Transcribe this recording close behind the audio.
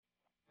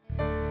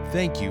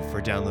Thank you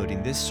for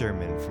downloading this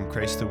sermon from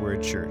Christ the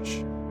Word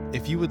Church.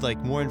 If you would like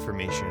more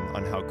information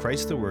on how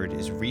Christ the Word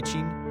is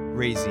reaching,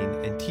 raising,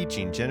 and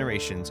teaching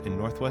generations in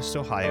Northwest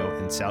Ohio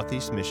and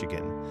Southeast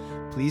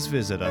Michigan, please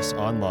visit us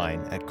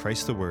online at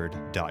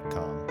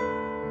christtheword.com.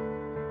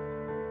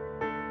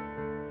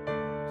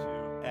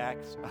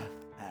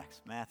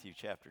 To Matthew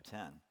chapter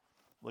 10.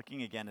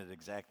 Looking again at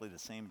exactly the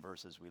same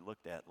verses we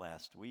looked at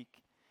last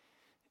week.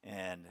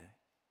 And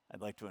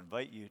I'd like to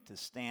invite you to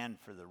stand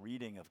for the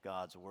reading of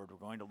God's Word. We're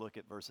going to look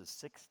at verses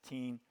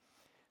 16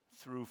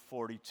 through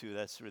 42.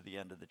 That's through the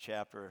end of the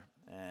chapter.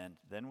 And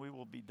then we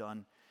will be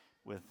done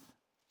with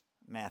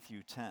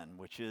Matthew 10,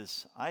 which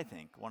is, I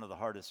think, one of the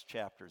hardest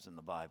chapters in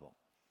the Bible.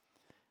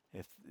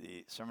 If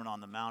the Sermon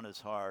on the Mount is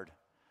hard,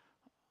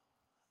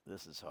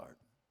 this is hard.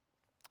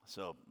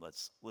 So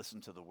let's listen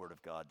to the Word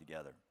of God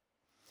together.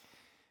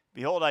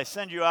 Behold, I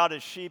send you out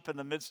as sheep in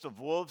the midst of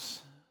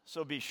wolves.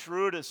 So be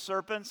shrewd as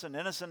serpents and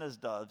innocent as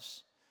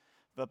doves.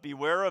 But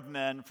beware of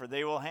men, for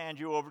they will hand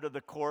you over to the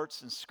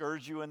courts and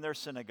scourge you in their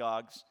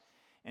synagogues.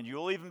 And you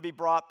will even be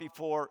brought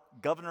before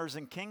governors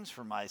and kings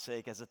for my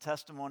sake as a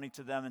testimony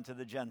to them and to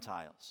the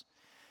Gentiles.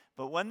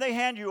 But when they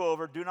hand you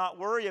over, do not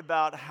worry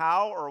about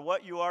how or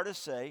what you are to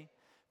say,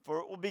 for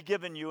it will be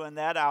given you in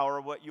that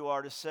hour what you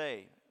are to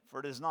say.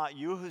 For it is not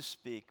you who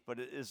speak, but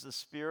it is the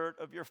Spirit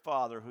of your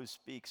Father who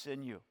speaks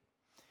in you.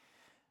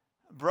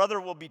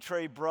 Brother will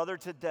betray brother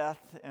to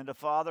death, and a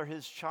father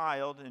his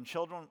child, and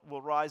children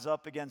will rise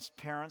up against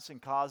parents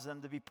and cause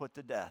them to be put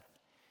to death.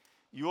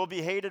 You will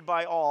be hated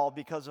by all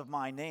because of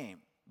my name,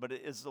 but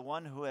it is the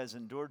one who has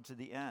endured to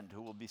the end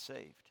who will be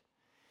saved.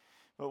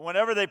 But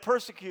whenever they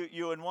persecute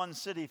you in one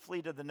city,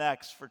 flee to the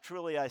next, for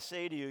truly I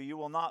say to you, you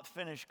will not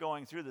finish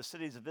going through the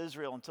cities of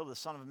Israel until the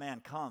Son of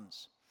Man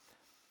comes.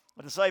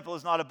 A disciple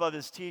is not above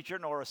his teacher,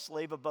 nor a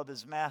slave above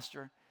his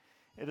master.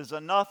 It is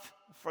enough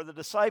for the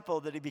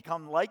disciple that he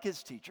become like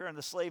his teacher and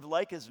the slave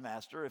like his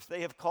master. If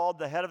they have called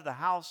the head of the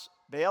house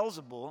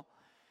Beelzebul,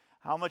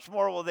 how much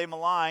more will they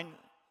malign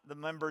the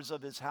members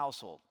of his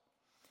household?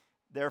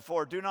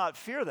 Therefore, do not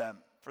fear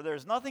them, for there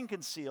is nothing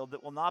concealed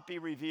that will not be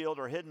revealed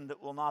or hidden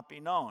that will not be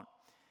known.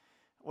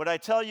 What I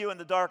tell you in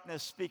the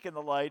darkness, speak in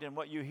the light, and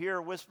what you hear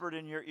whispered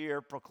in your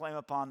ear, proclaim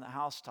upon the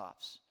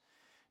housetops.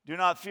 Do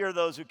not fear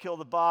those who kill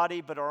the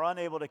body, but are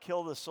unable to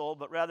kill the soul,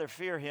 but rather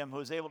fear him who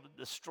is able to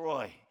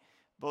destroy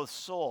both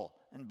soul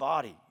and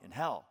body in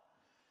hell.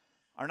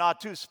 Are not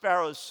two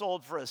sparrows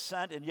sold for a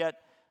cent, and yet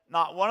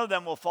not one of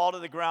them will fall to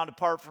the ground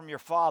apart from your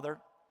Father?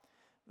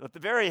 But the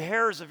very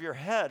hairs of your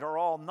head are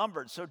all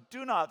numbered, so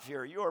do not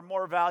fear. You are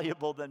more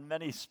valuable than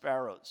many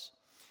sparrows.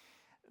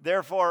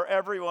 Therefore,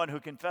 everyone who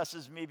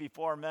confesses me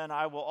before men,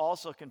 I will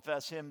also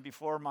confess him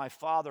before my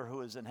Father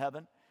who is in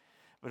heaven.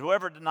 But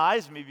whoever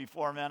denies me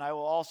before men, I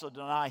will also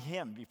deny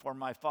him before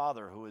my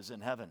Father who is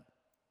in heaven.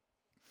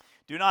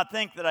 Do not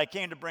think that I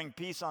came to bring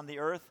peace on the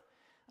earth.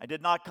 I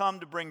did not come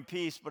to bring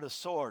peace, but a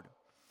sword.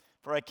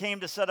 For I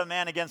came to set a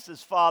man against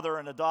his father,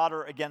 and a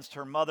daughter against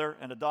her mother,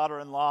 and a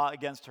daughter-in-law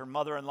against her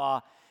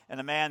mother-in-law, and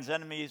a man's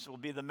enemies will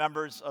be the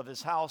members of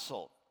his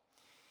household.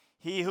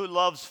 He who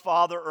loves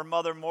father or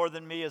mother more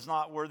than me is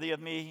not worthy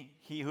of me.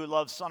 He who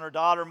loves son or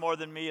daughter more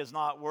than me is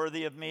not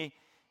worthy of me.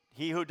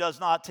 He who does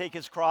not take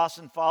his cross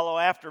and follow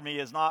after me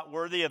is not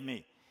worthy of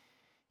me.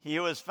 He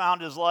who has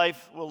found his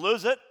life will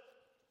lose it,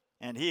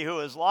 and he who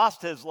has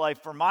lost his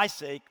life for my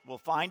sake will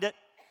find it.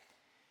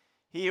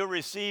 He who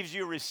receives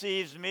you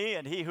receives me,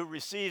 and he who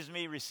receives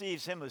me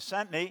receives him who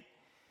sent me.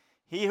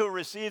 He who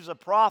receives a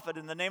prophet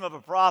in the name of a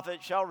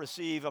prophet shall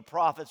receive a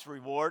prophet's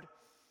reward.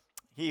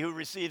 He who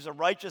receives a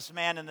righteous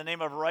man in the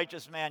name of a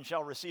righteous man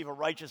shall receive a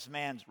righteous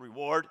man's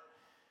reward.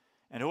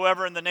 And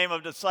whoever in the name of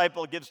a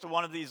disciple gives to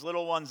one of these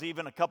little ones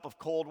even a cup of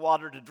cold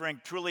water to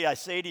drink, truly I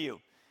say to you,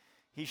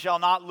 he shall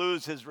not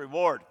lose his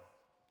reward.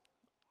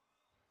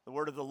 The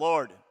word of the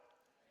Lord.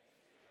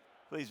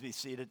 Please be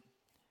seated.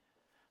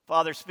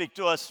 Father, speak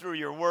to us through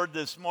your word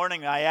this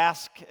morning. I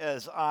ask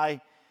as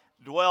I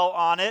dwell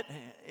on it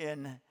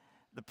in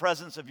the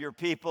presence of your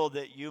people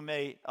that you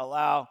may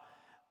allow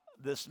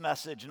this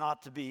message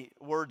not to be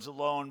words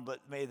alone, but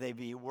may they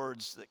be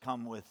words that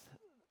come with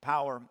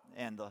power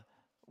and the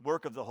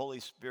work of the Holy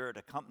Spirit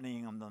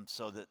accompanying them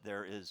so that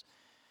there is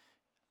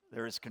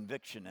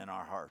conviction in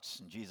our hearts.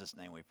 In Jesus'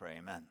 name we pray,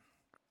 amen.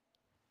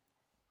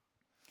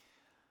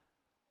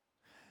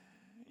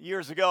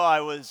 Years ago,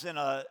 I was in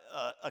a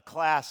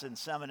class in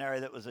seminary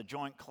that was a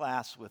joint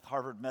class with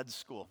Harvard Med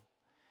School.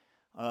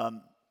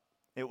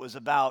 It was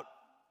about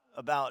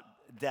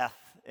death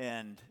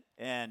and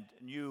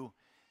new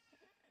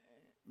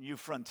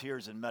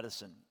frontiers in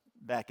medicine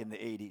back in the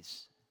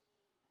 80s.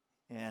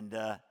 And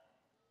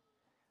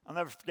I'll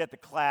never forget the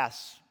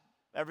class.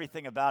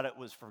 Everything about it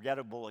was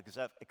forgettable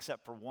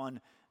except for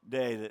one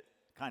day that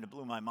kind of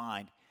blew my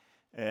mind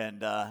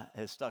and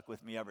has stuck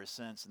with me ever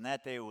since. And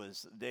that day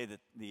was the day that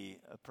the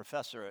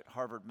professor at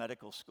Harvard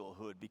Medical School,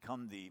 who had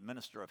become the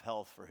minister of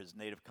health for his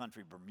native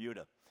country,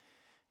 Bermuda,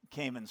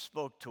 came and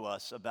spoke to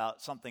us about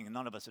something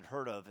none of us had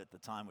heard of at the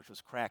time, which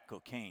was crack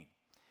cocaine.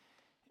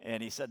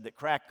 And he said that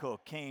crack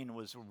cocaine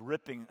was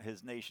ripping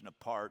his nation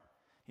apart.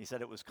 He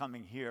said it was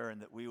coming here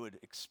and that we would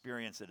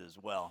experience it as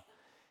well.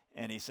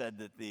 And he said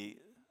that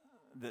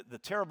the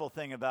terrible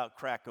thing about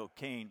crack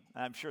cocaine,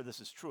 I'm sure this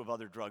is true of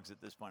other drugs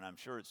at this point, I'm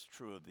sure it's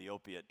true of the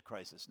opiate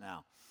crisis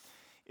now,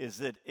 is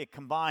that it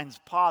combines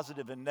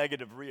positive and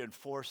negative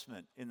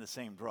reinforcement in the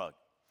same drug.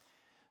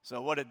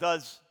 So what it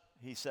does,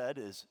 he said,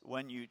 is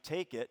when you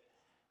take it,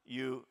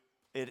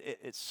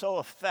 it so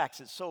affects,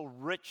 it's so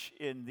rich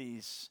in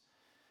these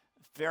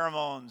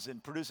pheromones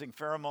and producing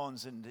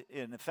pheromones and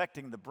in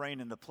affecting the brain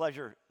in the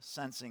pleasure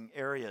sensing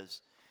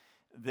areas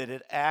that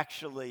it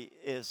actually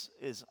is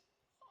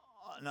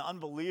an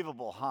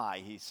unbelievable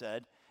high, he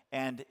said.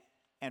 And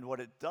what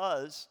it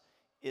does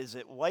is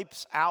it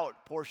wipes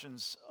out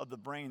portions of the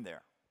brain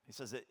there. He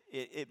says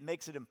it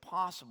makes it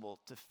impossible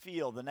to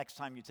feel the next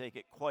time you take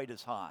it quite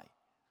as high.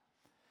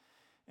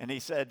 And he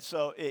said,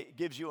 so it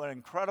gives you an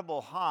incredible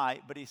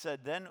high, but he said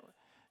then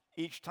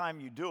each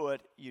time you do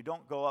it, you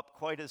don't go up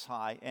quite as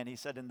high. And he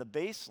said in the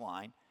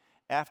baseline,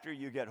 after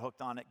you get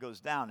hooked on it, goes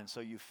down. And so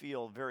you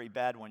feel very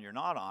bad when you're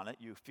not on it.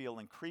 You feel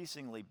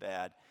increasingly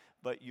bad,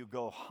 but you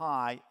go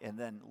high and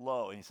then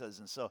low. And he says,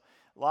 and so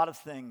a lot of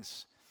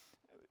things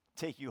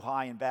take you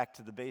high and back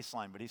to the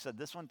baseline. But he said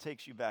this one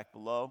takes you back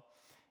below.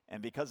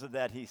 And because of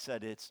that, he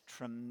said it's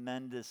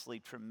tremendously,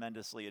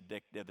 tremendously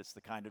addictive. It's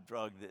the kind of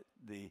drug that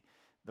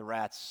the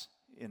rats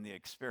in the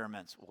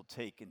experiments will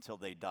take until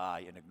they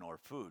die and ignore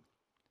food.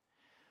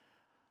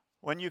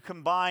 When you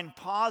combine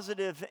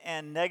positive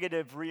and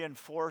negative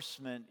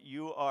reinforcement,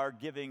 you are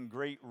giving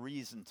great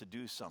reason to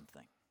do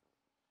something.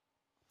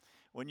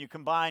 When you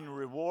combine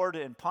reward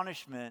and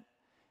punishment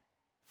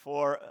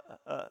for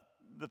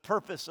the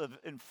purpose of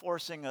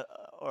enforcing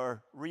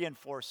or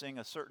reinforcing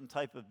a certain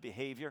type of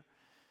behavior,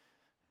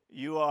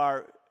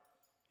 you're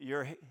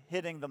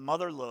hitting the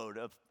mother lode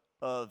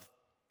of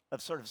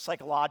sort of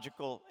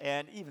psychological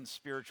and even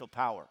spiritual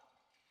power.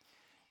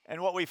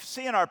 And what we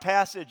see in our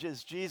passage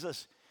is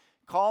Jesus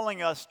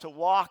calling us to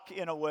walk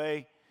in a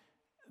way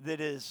that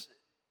is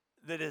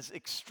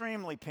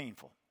extremely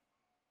painful.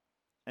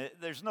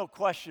 There's no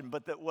question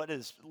but that what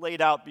is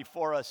laid out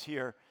before us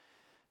here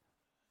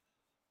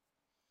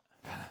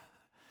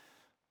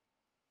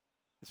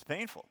is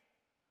painful.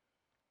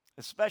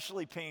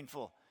 Especially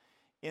painful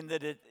in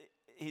that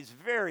he's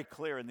very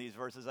clear in these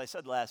verses. I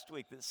said last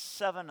week that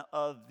 7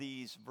 of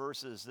these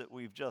verses that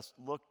we've just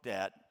looked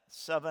at,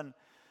 7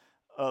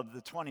 of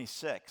the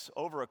 26,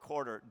 over a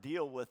quarter,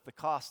 deal with the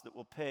cost that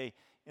we'll pay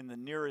in the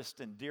nearest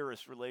and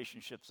dearest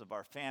relationships of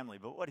our family.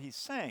 But what he's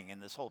saying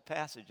in this whole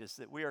passage is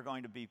that we are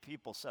going to be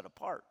people set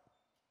apart.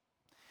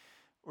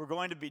 We're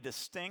going to be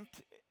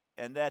distinct,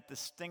 and that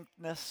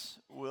distinctness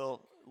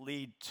will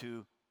lead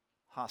to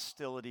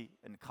hostility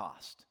and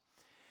cost.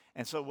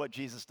 And so what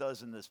Jesus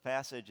does in this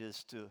passage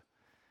is to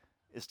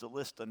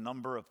list a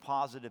number of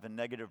positive and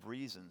negative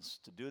reasons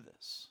to do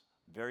this.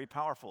 Very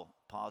powerful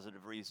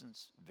positive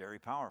reasons, very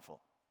powerful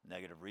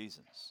negative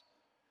reasons.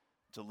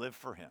 To live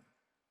for him,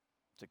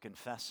 to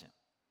confess him,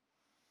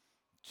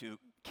 to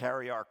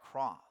carry our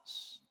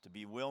cross, to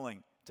be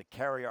willing to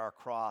carry our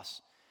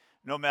cross,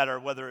 no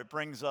matter whether it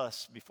brings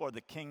us before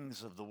the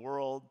kings of the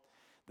world,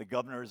 the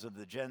governors of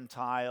the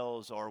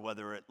Gentiles, or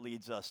whether it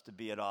leads us to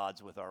be at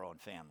odds with our own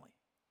family.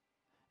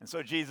 And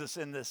so Jesus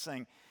in this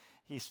thing,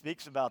 he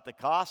speaks about the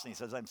cost, and he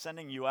says, I'm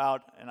sending you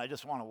out, and I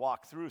just want to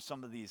walk through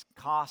some of these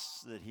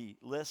costs that he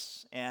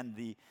lists and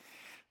the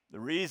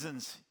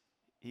reasons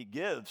he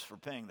gives for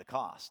paying the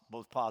cost,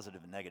 both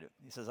positive and negative.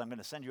 He says, I'm going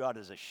to send you out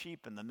as a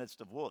sheep in the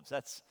midst of wolves.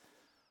 That's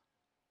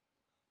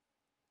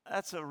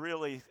a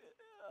really,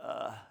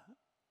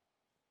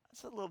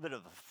 that's a little bit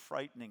of a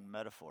frightening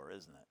metaphor,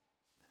 isn't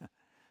it?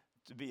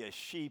 To be a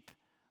sheep,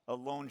 a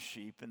lone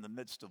sheep in the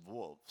midst of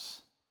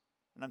wolves.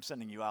 And I'm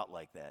sending you out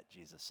like that,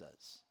 Jesus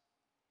says.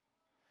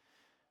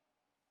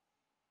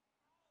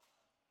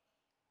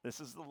 This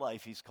is the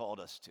life he's called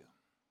us to.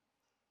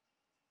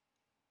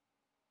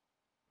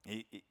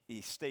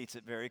 He states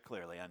it very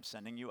clearly. I'm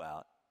sending you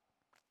out.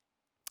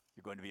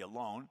 You're going to be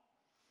alone.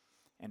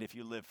 And if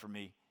you live for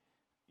me,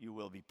 you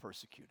will be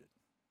persecuted.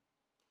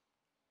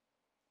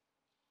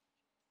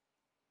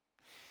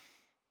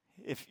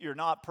 If you're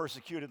not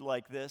persecuted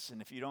like this,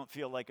 and if you don't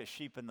feel like a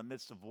sheep in the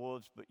midst of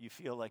wolves, but you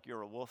feel like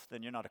you're a wolf,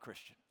 then you're not a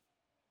Christian.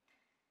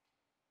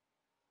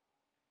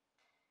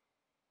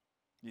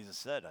 Jesus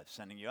said, I'm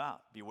sending you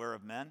out. Beware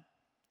of men.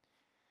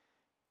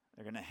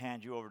 They're going to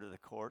hand you over to the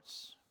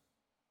courts.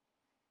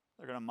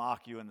 They're going to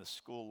mock you in the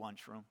school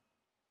lunchroom.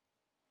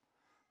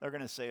 They're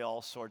going to say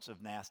all sorts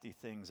of nasty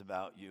things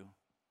about you.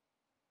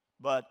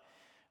 But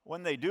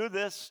when they do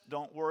this,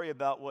 don't worry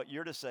about what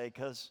you're to say,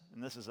 because,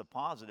 and this is a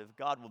positive,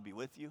 God will be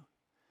with you,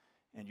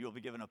 and you'll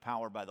be given a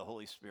power by the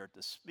Holy Spirit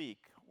to speak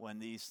when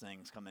these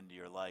things come into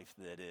your life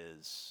that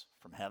is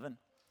from heaven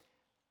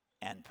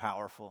and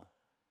powerful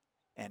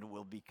and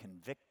will be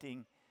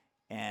convicting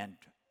and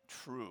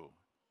true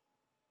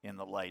in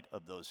the light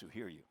of those who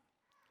hear you.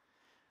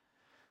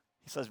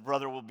 He says,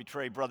 brother will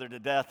betray brother to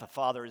death, a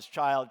father his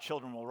child,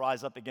 children will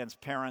rise up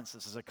against parents.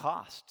 This is a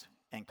cost.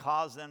 and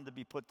cause them to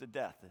be put to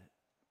death.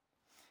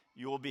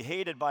 You will be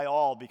hated by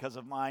all because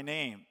of my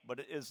name, but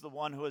it is the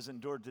one who has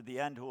endured to the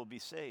end who will be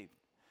saved.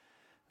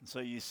 And so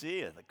you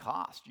see the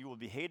cost. You will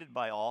be hated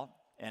by all,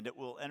 and it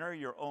will enter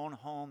your own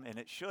home, and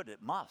it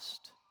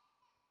must.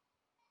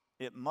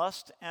 It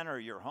must enter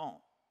your home.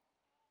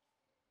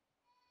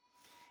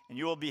 And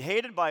you will be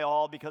hated by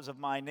all because of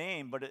my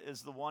name, but it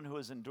is the one who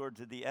has endured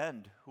to the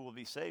end who will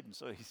be saved. And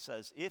so he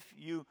says, if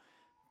you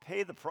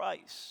pay the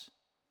price,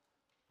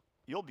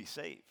 you'll be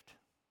saved.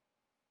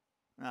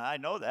 Now, I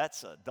know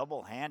that's a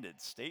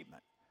double-handed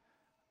statement.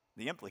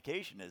 The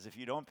implication is if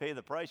you don't pay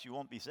the price, you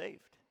won't be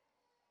saved.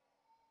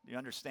 Do you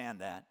understand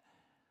that?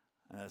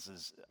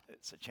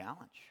 It's a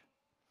challenge.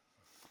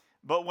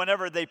 But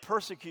whenever they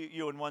persecute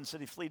you in one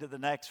city, flee to the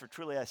next. For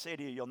truly I say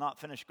to you, you'll not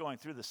finish going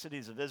through the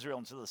cities of Israel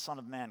until the Son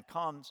of Man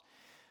comes.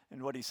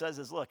 And what he says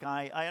is, look,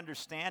 I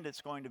understand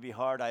it's going to be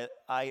hard.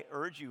 I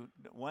urge you,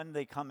 when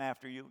they come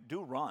after you,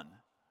 do run.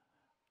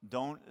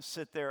 Don't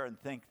sit there and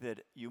think that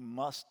you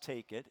must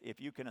take it.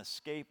 If you can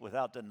escape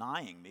without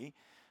denying me,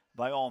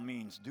 by all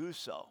means do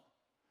so.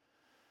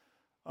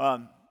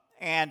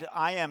 And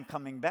I am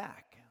coming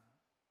back.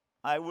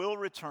 I will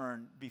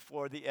return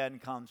before the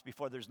end comes,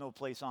 before there's no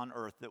place on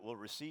earth that will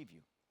receive you.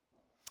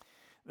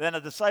 Then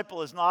a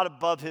disciple is not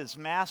above his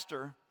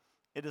master.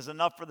 It is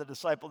enough for the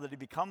disciple that he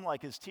become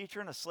like his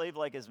teacher and a slave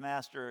like his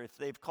master. If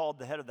they've called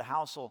the head of the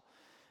household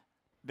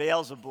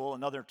Beelzebul,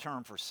 another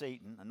term for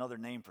Satan, another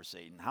name for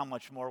Satan, how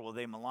much more will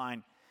they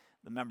malign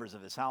the members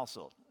of his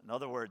household? In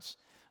other words,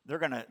 they're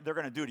gonna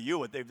do to you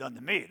what they've done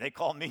to me. They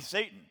call me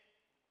Satan.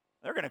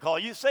 They're going to call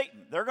you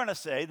Satan. They're going to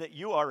say that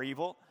you are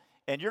evil,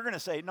 and you're going to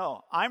say,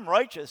 no, I'm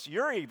righteous,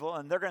 you're evil,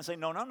 and they're going to say,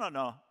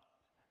 no,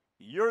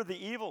 you're the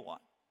evil one.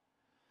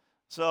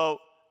 So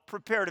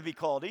prepare to be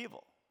called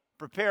evil.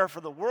 Prepare for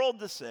the world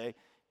to say,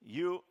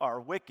 you are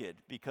wicked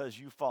because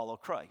you follow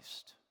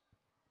Christ.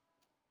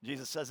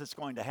 Jesus says it's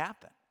going to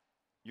happen.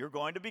 You're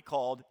going to be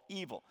called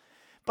evil.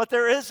 But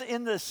there is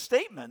in this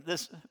statement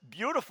this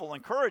beautiful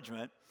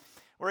encouragement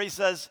where he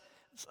says,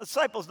 a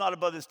disciple's not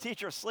above his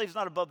teacher, a slave's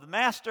not above the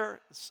master.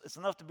 It's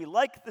enough to be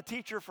like the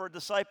teacher for a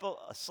disciple,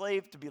 a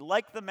slave to be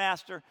like the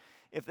master.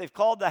 If they've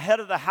called the head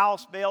of the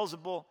house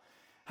Beelzebul,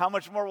 how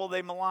much more will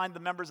they malign the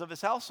members of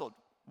his household?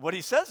 What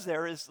he says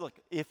there is, look,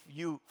 if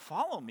you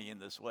follow me in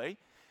this way,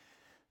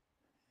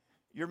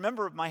 you're a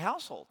member of my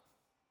household.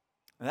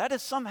 And that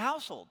is some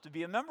household to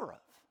be a member of.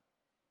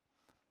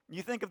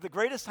 You think of the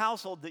greatest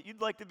household that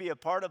you'd like to be a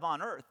part of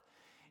on earth,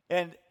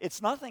 and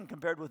it's nothing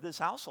compared with this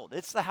household.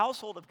 It's the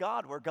household of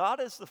God, where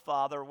God is the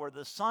Father, where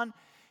the Son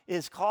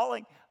is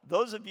calling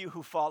those of you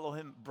who follow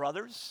him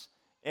brothers,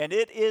 and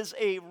it is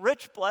a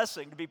rich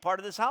blessing to be part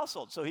of this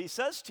household. So he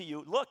says to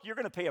you, look, you're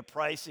going to pay a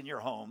price in your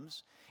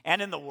homes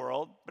and in the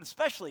world, but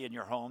especially in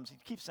your homes. He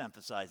keeps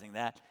emphasizing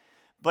that.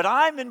 But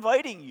I'm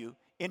inviting you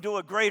into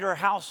a greater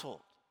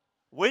household.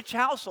 Which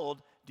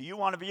household do you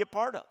want to be a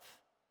part of?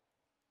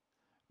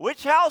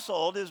 Which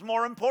household is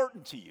more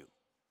important to you?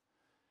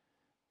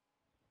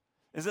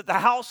 Is it the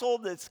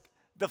household that's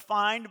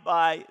defined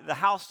by the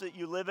house that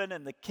you live in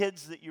and the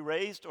kids that you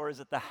raised, or is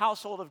it the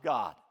household of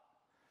God?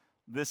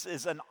 This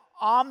is an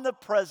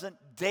omnipresent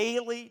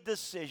daily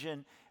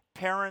decision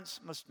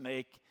parents must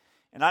make.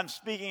 And I'm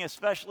speaking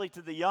especially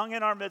to the young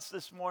in our midst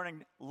this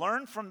morning.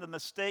 Learn from the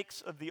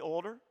mistakes of the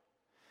older.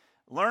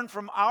 Learn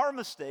from our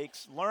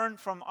mistakes. Learn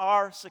from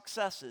our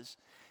successes.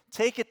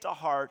 Take it to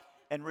heart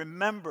and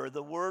remember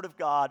the word of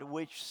God,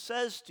 which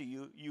says to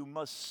you, you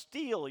must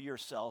steel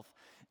yourself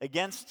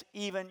against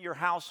even your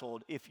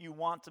household if you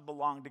want to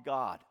belong to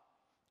God.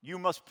 You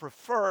must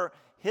prefer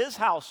his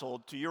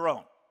household to your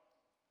own.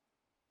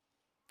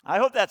 I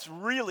hope that's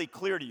really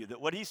clear to you, that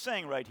what he's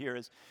saying right here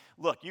is,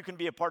 look, you can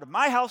be a part of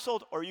my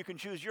household or you can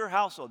choose your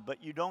household,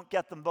 but you don't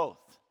get them both.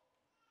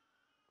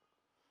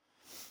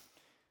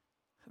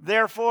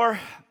 Therefore,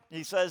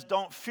 he says,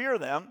 don't fear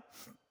them,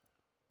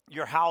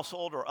 your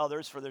household or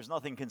others, for there's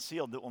nothing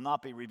concealed that will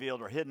not be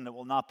revealed or hidden that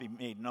will not be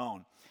made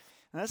known.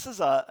 And this is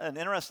an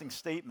interesting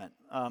statement.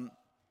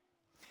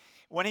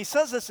 When he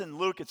says this in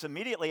Luke, it's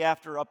immediately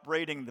after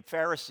upbraiding the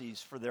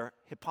Pharisees for their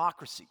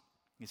hypocrisy.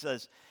 He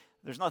says,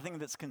 there's nothing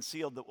that's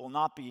concealed that will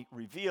not be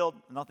revealed,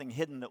 nothing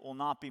hidden that will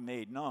not be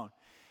made known.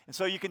 And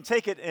so you can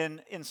take it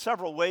in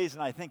several ways,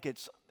 and I think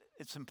it's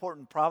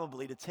important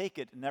probably to take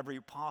it in every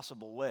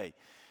possible way.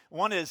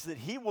 One is that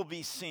he will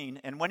be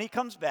seen, and when he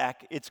comes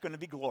back, it's going to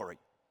be glory.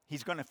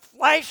 He's going to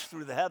flash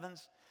through the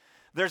heavens.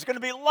 There's going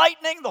to be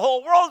lightning. The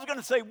whole world is going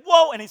to say,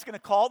 whoa, and he's going to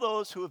call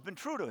those who have been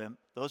true to him,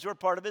 those who are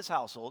part of his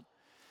household,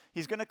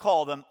 he's going to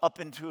call them up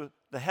into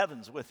the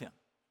heavens with him.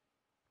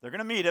 They're going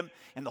to meet him,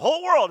 and the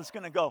whole world is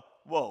going to go,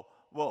 whoa,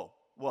 whoa,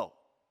 whoa.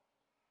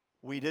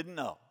 We didn't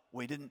know.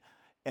 We didn't,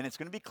 and it's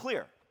going to be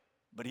clear.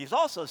 But he's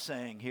also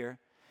saying here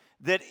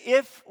that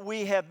if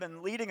we have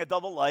been leading a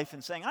double life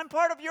and saying, I'm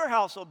part of your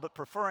household, but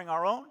preferring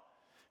our own,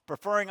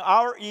 preferring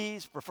our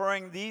ease,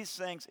 preferring these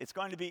things, it's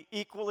going to be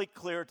equally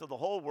clear to the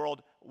whole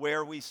world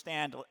where we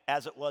stand,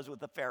 as it was with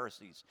the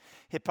Pharisees.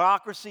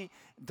 Hypocrisy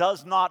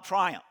does not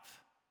triumph.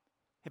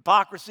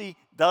 Hypocrisy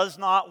does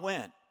not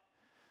win.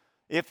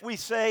 If we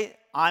say,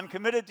 I'm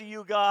committed to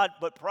you, God,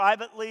 but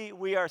privately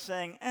we are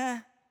saying,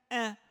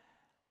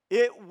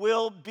 it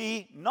will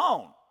be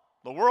known.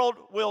 The world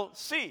will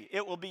see.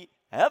 It will be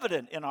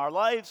evident in our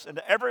lives, and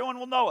everyone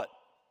will know it.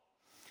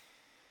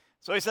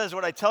 So he says,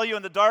 what I tell you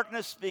in the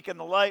darkness, speak in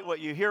the light. What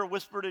you hear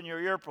whispered in your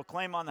ear,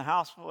 proclaim on the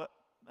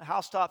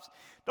housetops.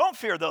 Don't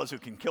fear those who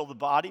can kill the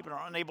body, but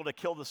are unable to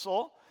kill the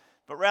soul.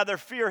 But rather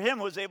fear him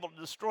who is able to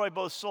destroy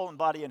both soul and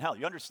body in hell.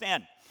 You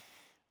understand?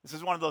 This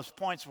is one of those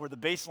points where the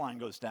baseline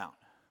goes down.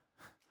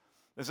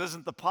 This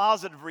isn't the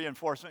positive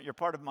reinforcement, you're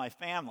part of my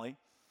family.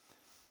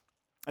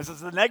 This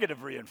is the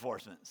negative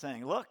reinforcement,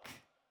 saying, look,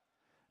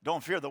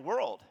 don't fear the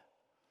world.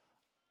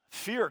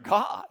 Fear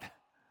God.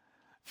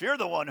 Fear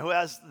the one who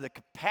has the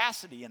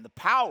capacity and the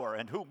power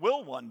and who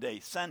will one day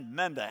send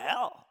men to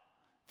hell.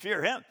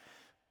 Fear him.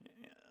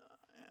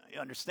 You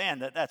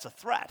understand that that's a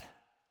threat.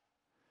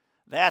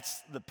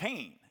 That's the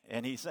pain.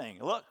 And he's saying,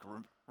 look,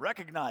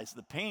 recognize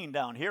the pain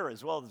down here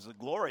as well as the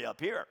glory up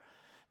here.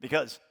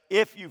 Because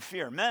if you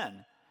fear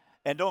men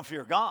and don't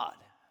fear God,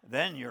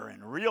 then you're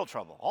in real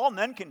trouble. All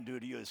men can do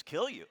to you is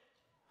kill you.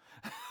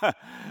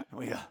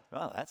 We go,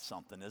 well, that's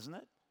something, isn't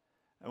it?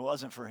 It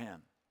wasn't for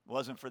him. It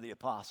wasn't for the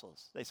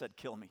apostles. They said,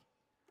 kill me.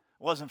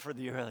 It wasn't for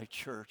the early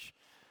church.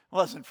 It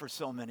wasn't for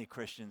so many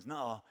Christians.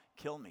 No,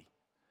 kill me.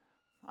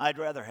 I'd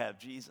rather have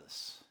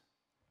Jesus.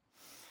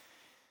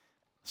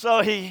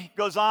 So he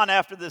goes on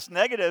after this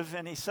negative,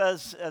 and he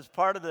says, as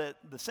part of the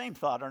same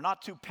thought, are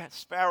not two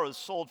sparrows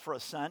sold for a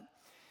cent,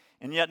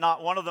 and yet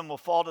not one of them will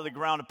fall to the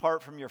ground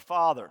apart from your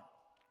Father.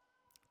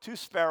 2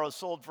 sparrows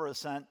sold for a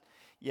cent,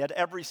 yet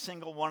every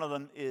single one of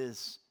them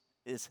is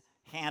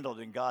handled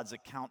in God's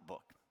account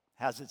book.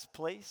 Has its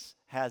place,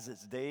 has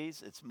its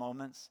days, its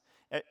moments.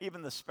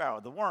 Even the sparrow,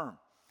 the worm,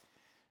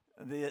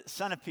 the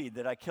centipede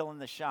that I kill in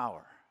the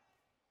shower.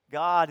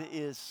 God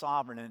is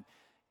sovereign, and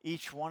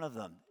each one of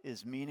them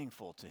is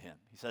meaningful to him.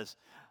 He says,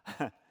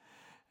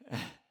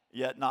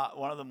 yet not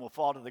one of them will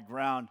fall to the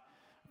ground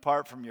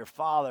apart from your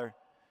Father,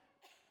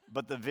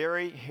 but the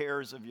very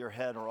hairs of your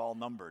head are all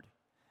numbered.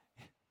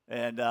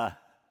 And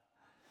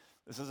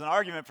this is an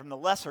argument from the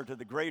lesser to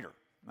the greater,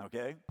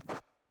 okay?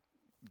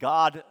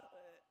 God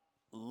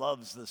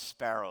loves the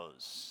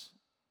sparrows,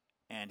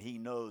 and he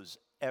knows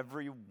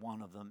every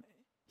one of them.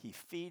 He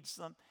feeds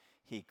them.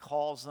 He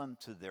calls them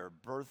to their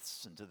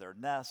births and to their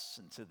nests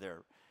and to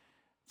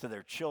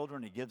their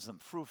children. He gives them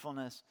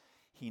fruitfulness.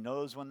 He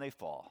knows when they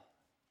fall.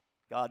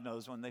 God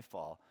knows when they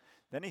fall.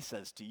 Then he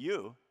says to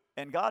you,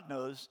 and God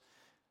knows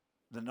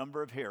the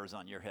number of hairs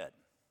on your head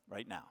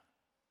right now.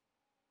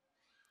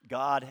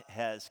 God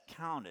has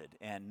counted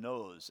and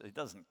knows. It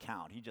doesn't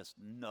count. He just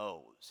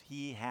knows.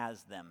 He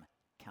has them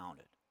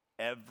counted.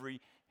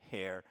 Every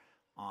hair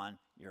on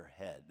your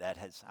head. That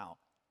is how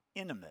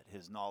intimate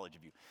his knowledge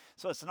of you.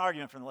 So it's an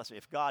argument from the lesser.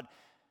 If God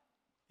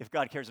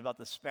cares about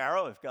the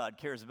sparrow, if God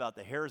cares about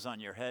the hairs on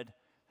your head,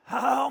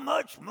 how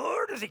much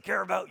more does he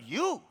care about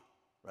you,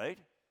 right?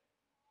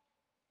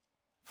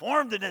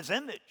 Formed in his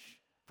image,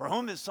 for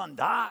whom his son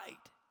died.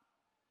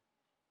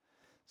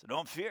 So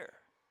don't fear.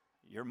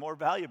 You're more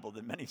valuable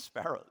than many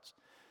sparrows.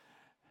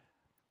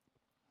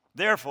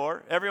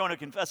 Therefore, everyone who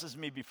confesses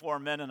me before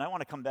men, and I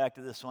want to come back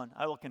to this one,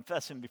 I will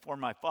confess him before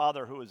my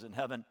Father who is in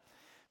heaven.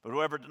 But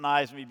whoever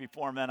denies me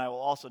before men, I will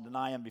also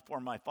deny him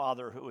before my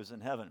Father who is in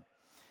heaven.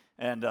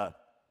 And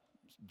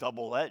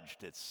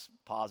double-edged. It's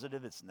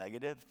positive, it's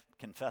negative.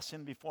 Confess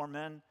him before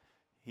men,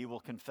 he will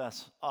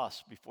confess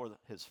us before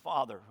his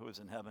Father who is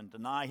in heaven.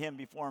 Deny him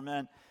before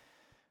men,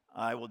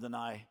 I will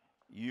deny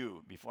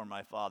you before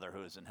my Father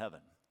who is in heaven.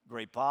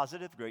 Great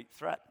positive, great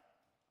threat.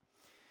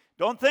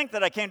 Don't think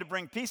that I came to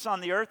bring peace on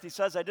the earth. He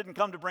says, I didn't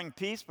come to bring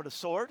peace, but a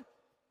sword.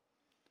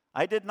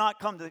 I did not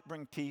come to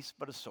bring peace,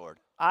 but a sword.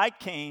 I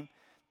came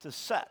to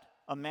set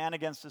a man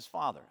against his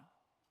father.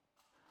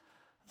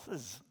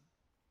 This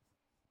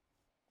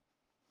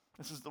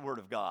is the word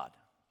of God.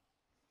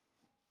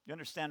 You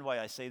understand why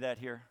I say that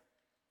here?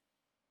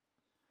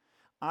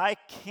 I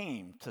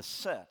came to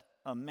set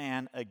a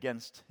man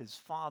against his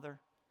father,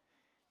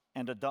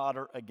 and a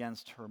daughter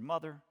against her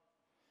mother,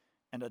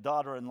 and a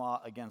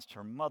daughter-in-law against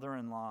her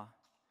mother-in-law,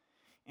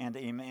 and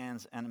a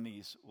man's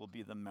enemies will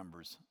be the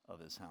members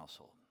of his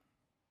household.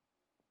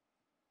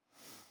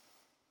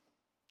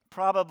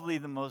 Probably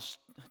the most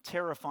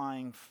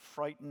terrifying,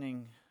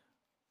 frightening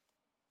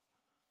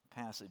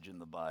passage in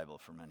the Bible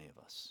for many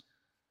of us.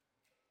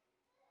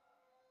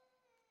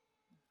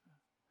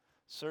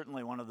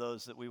 Certainly one of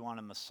those that we want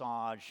to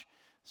massage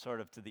sort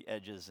of to the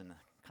edges and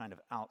kind of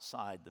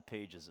outside the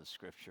pages of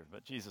Scripture.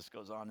 But Jesus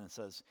goes on and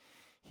says,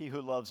 he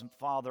who loves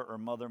father or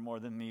mother more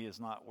than me is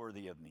not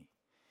worthy of me.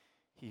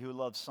 He who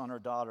loves son or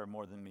daughter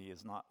more than me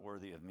is not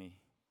worthy of me.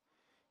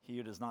 He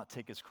who does not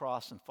take his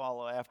cross and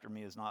follow after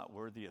me is not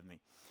worthy of me.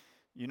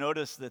 You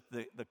notice that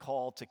the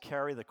call to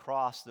carry the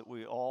cross that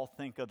we all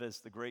think of as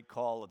the great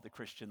call of the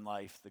Christian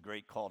life, the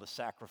great call to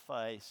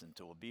sacrifice and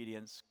to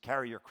obedience,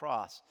 carry your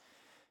cross,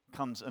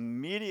 comes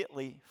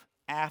immediately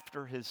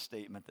after his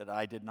statement that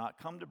I did not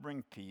come to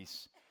bring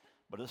peace,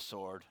 but a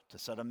sword, to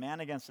set a man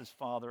against his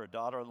father, a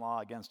daughter-in-law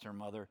against her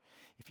mother.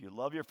 If you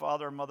love your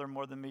father or mother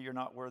more than me, you're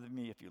not worthy of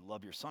me. If you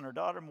love your son or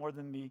daughter more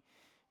than me,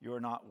 you are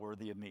not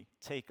worthy of me.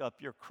 Take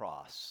up your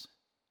cross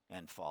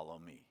and follow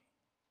me.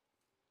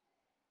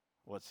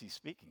 What's he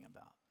speaking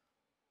about?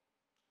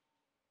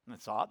 And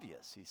it's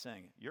obvious. He's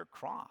saying your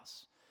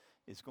cross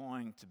is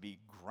going to be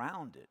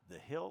grounded. The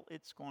hill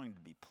it's going to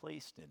be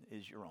placed in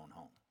is your own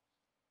home.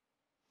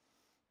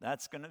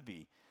 That's going to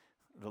be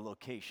the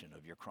location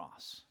of your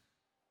cross.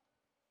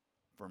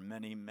 For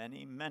many,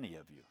 many, many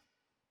of you,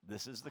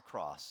 this is the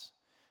cross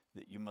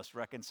that you must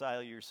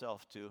reconcile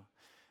yourself to.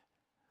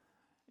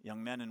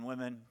 Young men and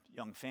women,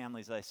 young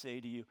families, I say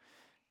to you,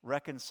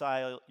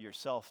 reconcile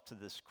yourself to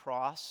this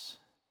cross,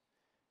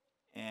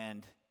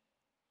 and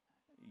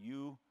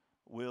you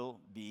will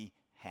be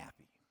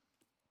happy.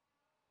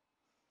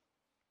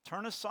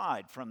 Turn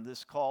aside from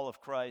this call of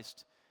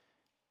Christ,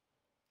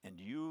 and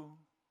you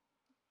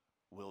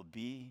will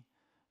be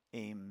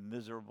a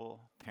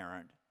miserable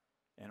parent.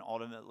 And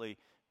ultimately,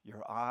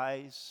 your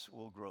eyes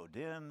will grow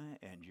dim,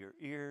 and your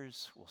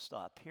ears will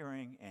stop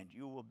hearing, and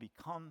you will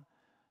become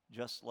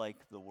just like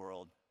the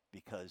world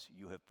because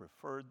you have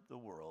preferred the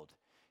world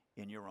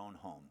in your own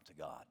home to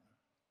God.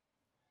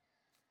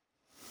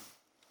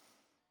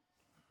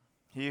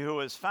 He who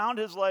has found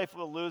his life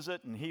will lose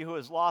it, and he who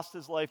has lost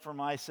his life for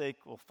my sake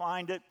will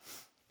find it.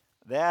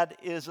 That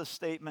is a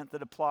statement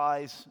that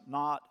applies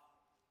not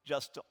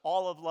just to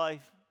all of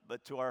life,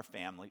 but to our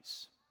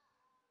families.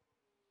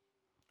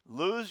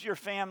 Lose your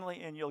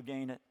family and you'll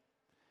gain it.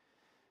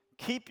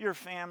 Keep your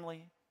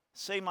family.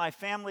 Say, my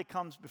family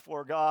comes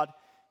before God,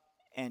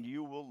 and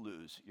you will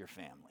lose your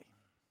family.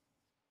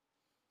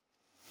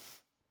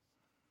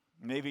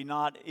 Maybe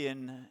not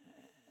in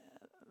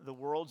the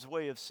world's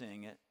way of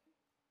seeing it,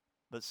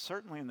 but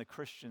certainly in the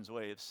Christian's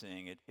way of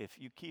seeing it. If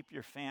you keep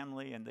your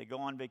family and they go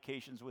on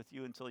vacations with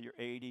you until you're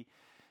 80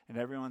 and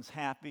everyone's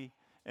happy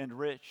and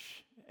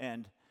rich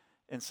and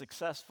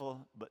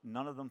successful, but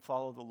none of them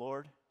follow the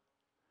Lord,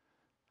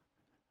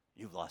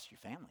 you've lost your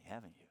family,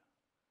 haven't you?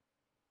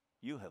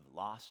 You have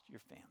lost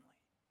your family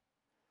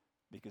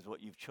because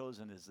what you've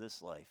chosen is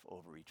this life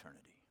over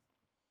eternity.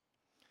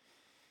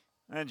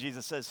 And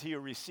Jesus says, he who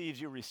receives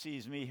you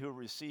receives me. Who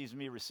receives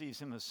me receives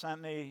him who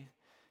sent me.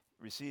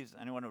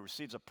 Anyone who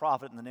receives a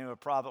prophet in the name of a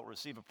prophet will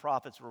receive a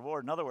prophet's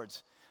reward. In other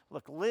words,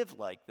 look, live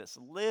like this.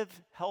 Live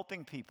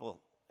helping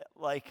people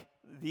like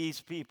these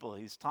people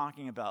he's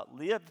talking about.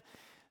 Live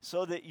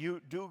so that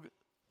you do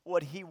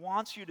what he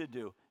wants you to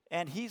do.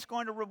 And he's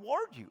going to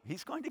reward you.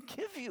 He's going to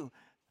give you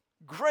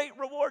great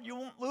reward. You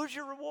won't lose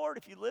your reward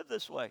if you live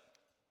this way.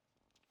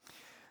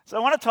 So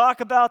I want to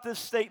talk about this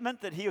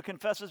statement that he who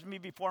confesses me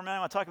before men. I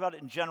want to talk about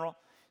it in general.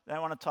 Then I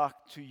want to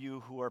talk to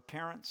you who are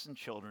parents and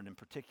children in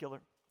particular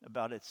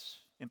about its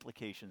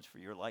implications for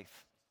your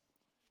life.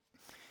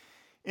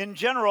 In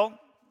general,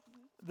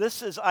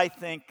 this is, I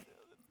think,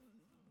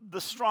 the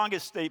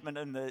strongest statement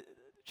in the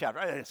chapter.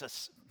 It's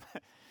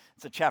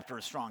a chapter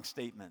of strong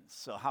statements,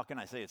 so how can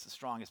I say it's the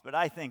strongest? But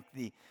I think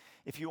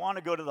if you want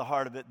to go to the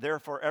heart of it,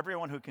 therefore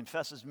everyone who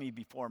confesses me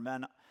before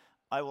men,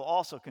 I will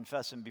also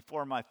confess him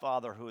before my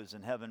Father who is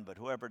in heaven. But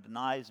whoever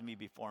denies me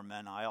before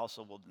men, I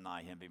also will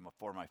deny him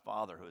before my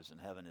Father who is in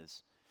heaven.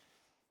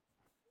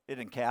 It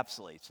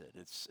encapsulates it.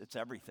 It's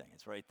everything.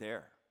 It's right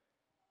there.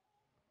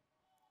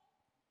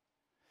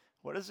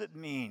 What does it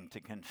mean to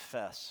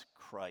confess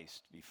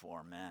Christ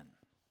before men?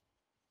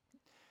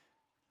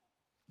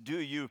 Do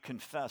you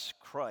confess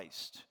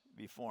Christ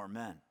before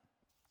men?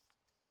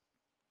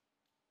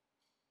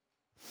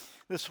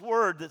 This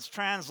word that's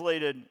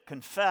translated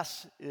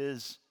confess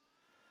is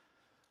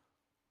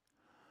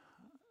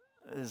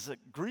a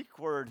Greek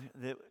word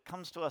that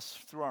comes to us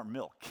through our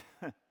milk.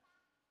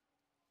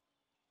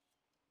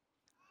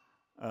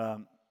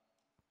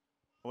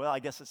 Well, I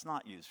guess it's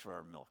not used for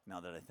our milk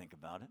now that I think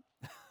about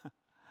it.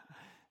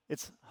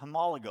 It's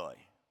homologoi.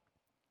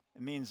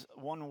 It means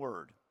one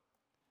word.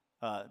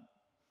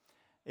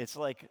 It's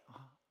like,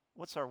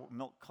 what's our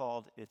milk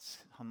called? It's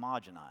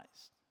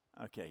homogenized.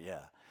 Okay,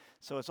 yeah.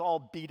 So it's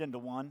all beat into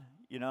one,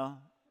 you know?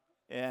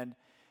 And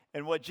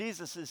what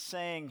Jesus is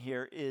saying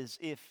here is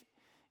if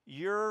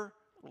your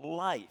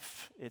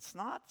life, it's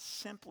not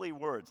simply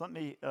words. Let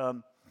me,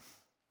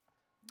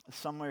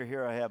 somewhere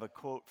here I have a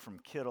quote from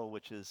Kittel,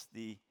 which is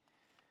the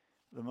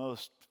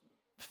most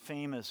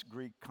famous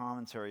Greek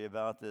commentary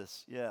about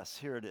this. Yes,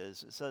 here it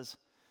is. It says,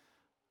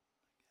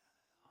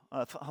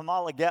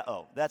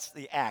 homologeo, that's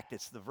the act,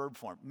 it's the verb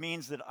form,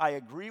 means that I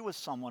agree with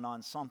someone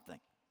on something.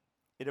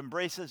 It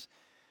embraces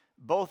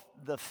both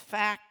the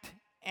fact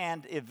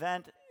and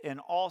event and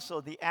also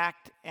the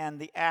act and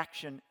the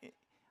action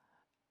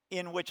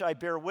in which I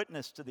bear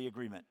witness to the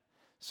agreement.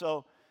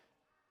 So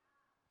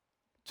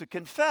to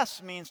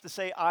confess means to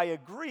say I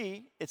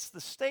agree. It's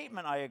the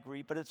statement I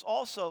agree, but it's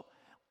also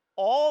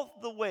all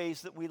the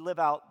ways that we live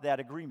out that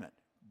agreement.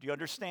 Do you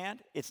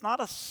understand? It's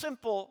not a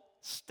simple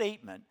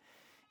statement.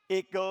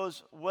 It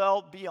goes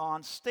well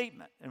beyond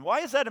statement. And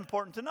why is that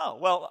important to know?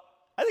 Well,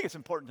 I think it's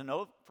important to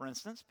know, for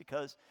instance,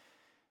 because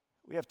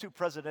We have two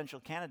presidential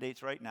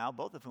candidates right now,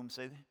 both of whom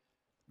say,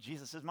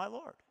 Jesus is my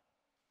Lord.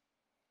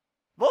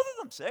 Both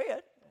of them say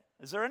it.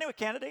 Is there any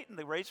candidate in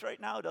the race right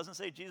now who doesn't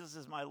say Jesus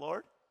is my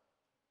Lord?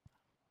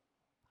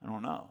 I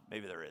don't know.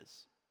 Maybe there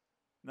is.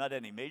 Not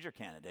any major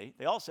candidate.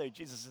 They all say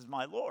Jesus is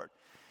my Lord.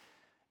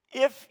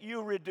 If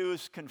you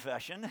reduce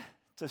confession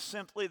to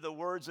simply the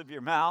words of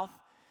your mouth,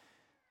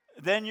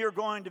 then you're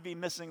going to be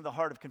missing the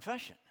heart of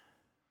confession.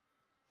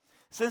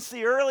 Since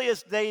the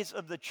earliest days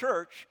of the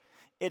church,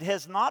 it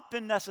has not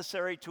been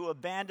necessary to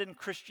abandon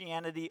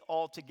Christianity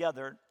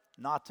altogether,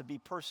 not to be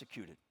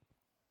persecuted.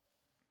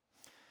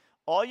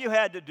 All you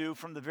had to do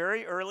from the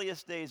very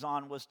earliest days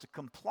on was to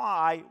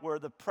comply where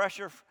the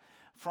pressure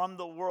from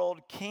the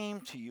world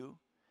came to you,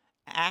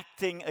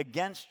 acting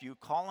against you,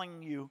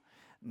 calling you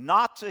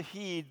not to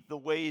heed the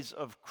ways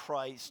of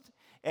Christ.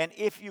 And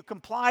if you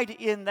complied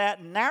in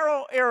that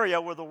narrow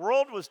area where the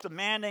world was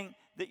demanding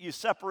that you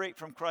separate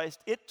from Christ,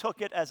 it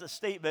took it as a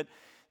statement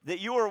that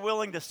you were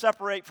willing to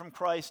separate from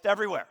Christ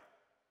everywhere,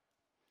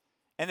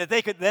 and that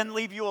they could then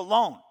leave you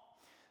alone.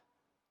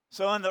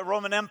 So in the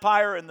Roman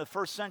Empire in the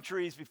first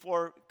centuries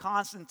before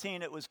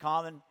Constantine, it was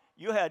common,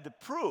 you had to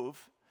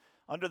prove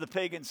under the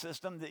pagan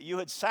system that you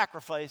had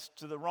sacrificed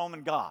to the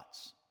Roman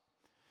gods.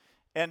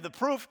 And the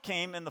proof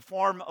came in the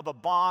form of a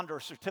bond or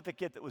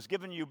certificate that was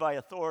given you by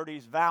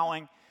authorities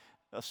vowing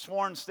a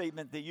sworn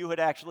statement that you had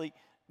actually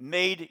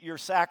made your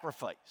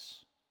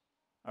sacrifice.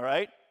 All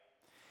right?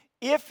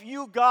 If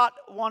you got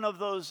one of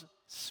those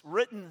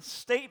written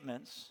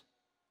statements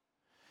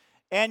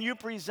and you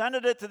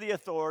presented it to the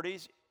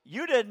authorities,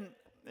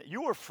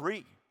 you were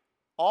free.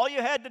 All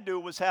you had to do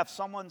was have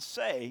someone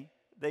say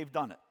they've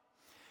done it.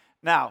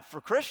 Now,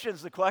 for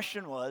Christians, the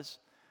question was,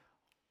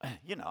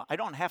 I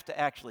don't have to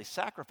actually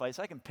sacrifice.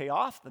 I can pay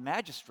off the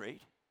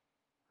magistrate.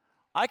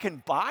 I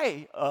can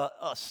buy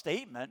a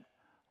statement.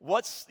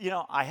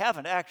 I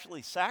haven't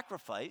actually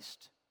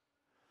sacrificed.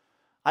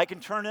 I can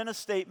turn in a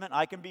statement.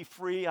 I can be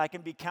free. I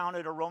can be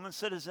counted a Roman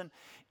citizen,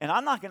 and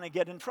I'm not going to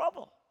get in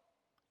trouble.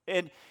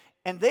 And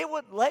they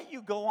would let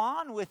you go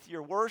on with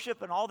your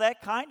worship and all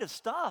that kind of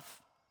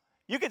stuff.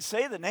 You could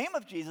say the name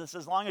of Jesus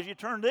as long as you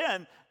turned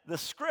in the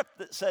script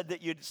that said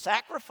that you'd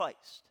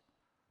sacrificed.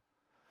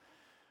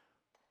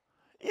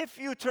 If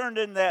you turned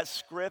in that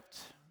script,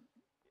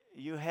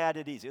 you had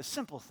it easy. A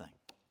simple thing.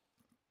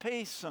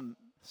 Pay some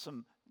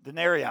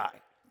denarii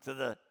to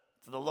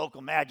the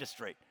local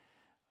magistrate.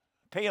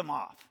 Pay him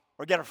off.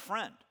 Or get a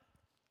friend.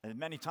 And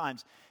many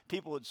times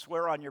people would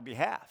swear on your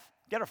behalf.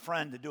 Get a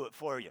friend to do it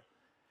for you.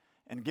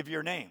 And give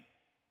your name,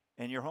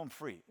 and you're home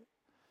free.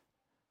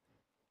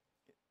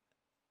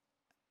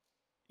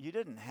 You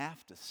didn't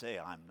have to say,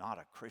 I'm not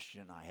a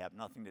Christian, I have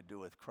nothing to do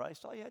with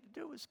Christ. All you had to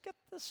do was get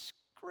the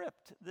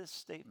script, this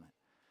statement.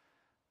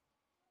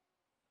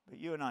 But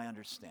you and I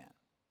understand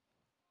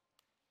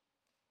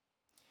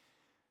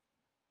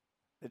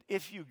that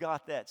if you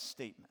got that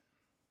statement,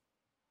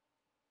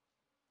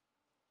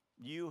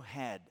 you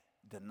had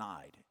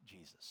denied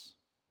Jesus.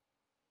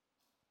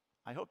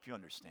 I hope you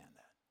understand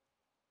that.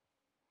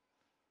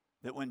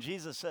 That when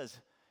Jesus says,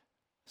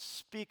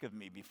 speak of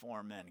me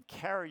before men,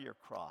 carry your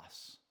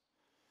cross,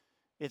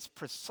 it's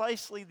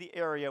precisely the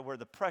area where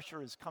the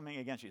pressure is coming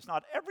against you. It's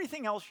not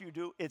everything else you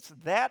do, it's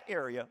that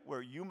area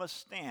where you must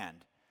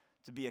stand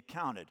to be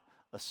accounted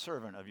a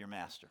servant of your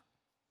master.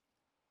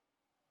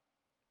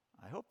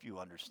 I hope you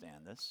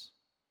understand this.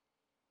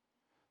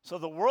 So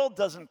the world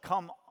doesn't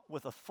come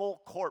with a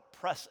full court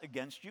press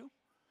against you.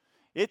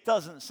 It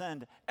doesn't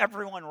send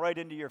everyone right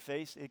into your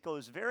face. It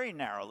goes very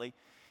narrowly,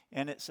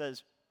 and it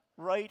says,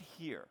 right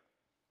here,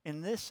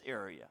 in this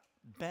area,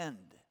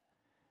 bend,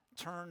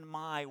 turn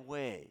my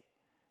way,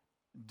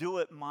 do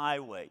it my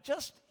way.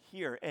 Just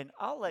here, and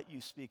I'll let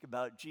you speak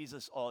about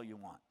Jesus all you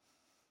want.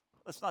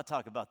 Let's not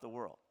talk about the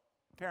world.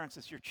 Parents,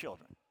 it's your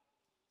children.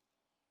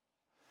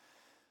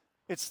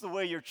 It's the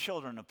way your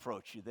children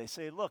approach you. They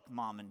say, look,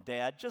 Mom and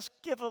Dad, just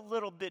give a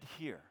little bit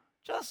here.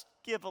 Just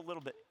give a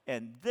little bit.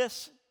 And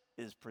this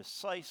is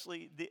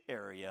precisely the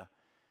area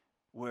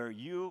where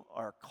you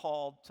are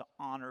called to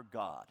honor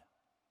God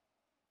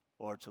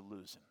or to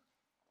lose him.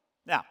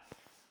 Now,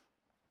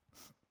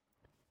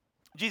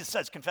 Jesus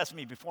says, confess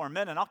me before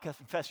men, and I'll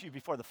confess you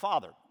before the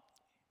Father.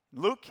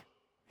 Luke,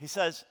 he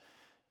says,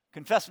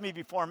 confess me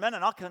before men,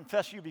 and I'll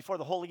confess you before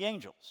the holy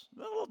angels. A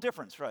little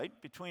difference, right,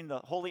 between the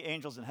holy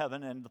angels in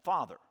heaven and the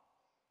Father.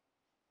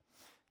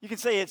 You can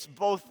say it's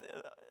both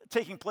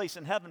taking place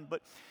in heaven,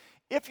 but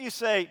if you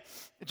say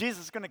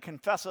Jesus is going to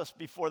confess us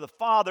before the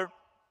Father,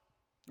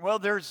 well,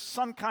 there's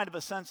some kind of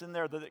a sense in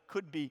there that it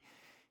could be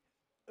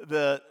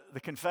the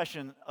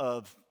confession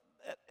of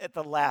at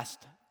the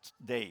last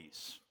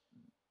days,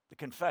 the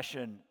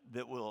confession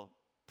that will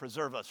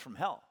preserve us from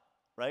hell,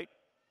 right?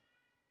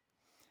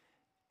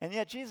 And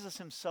yet Jesus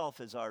himself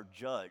is our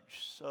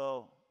judge,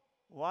 so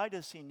why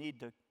does he need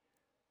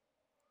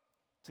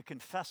to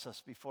confess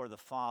us before the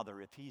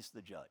Father if he's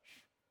the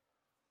judge?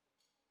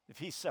 If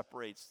he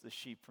separates the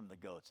sheep from the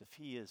goats, if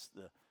he is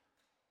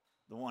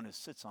the one who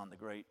sits on the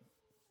great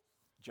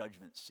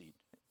judgment seat.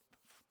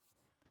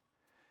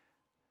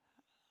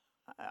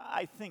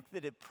 I think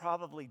that it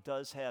probably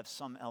does have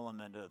some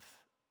element of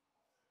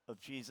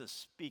Jesus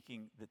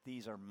speaking that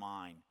these are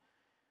mine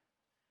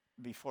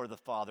before the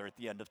Father at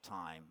the end of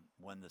time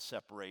when the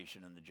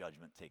separation and the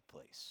judgment take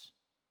place.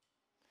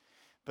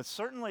 But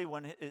certainly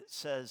when it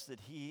says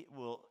that he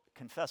will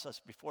confess us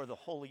before the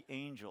holy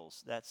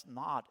angels, that's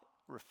not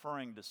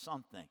referring to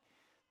something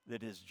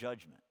that is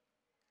judgment,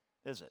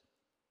 is it?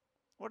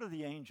 What are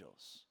the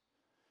angels?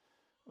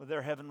 Well,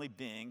 they're heavenly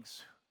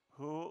beings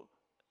who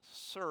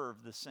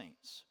serve the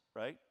saints,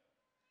 right?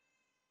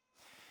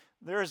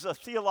 There's a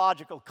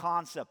theological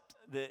concept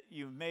that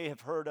you may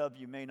have heard of,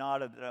 you may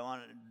not have, that I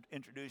want to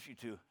introduce you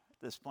to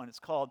at this point. It's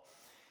called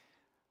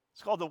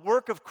the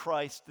work of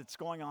Christ that's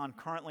going on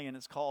currently, and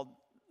it's called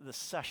the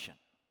session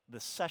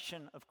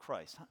of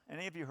Christ.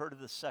 Any of you heard of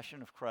the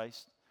session of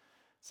Christ?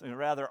 It's a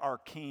rather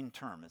arcane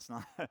term. It's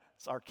not.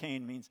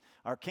 Arcane means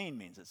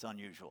it's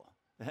unusual.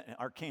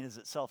 Arcane is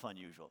itself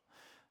unusual.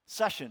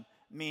 Session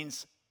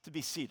means to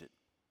be seated.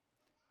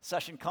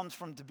 Session comes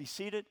from to be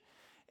seated,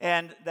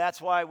 and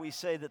that's why we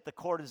say that the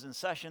court is in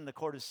session, the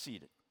court is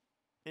seated.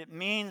 It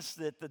means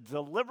that the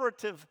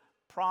deliberative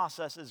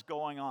process is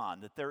going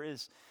on, that there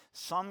is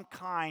some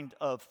kind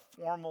of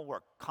formal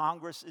work.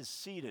 Congress is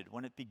seated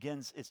when it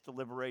begins its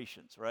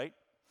deliberations, right?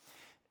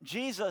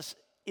 Jesus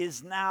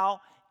is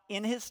now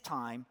in his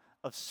time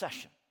of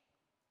session,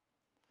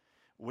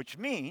 which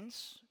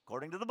means,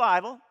 according to the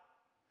Bible,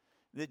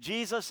 that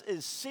Jesus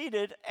is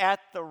seated at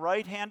the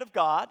right hand of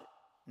God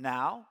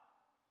now,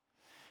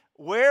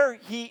 where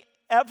he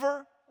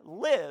ever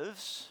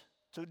lives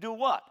to do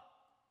what?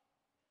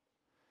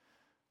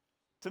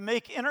 To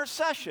make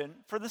intercession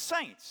for the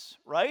saints,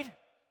 right?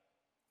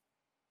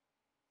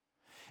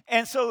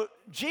 And so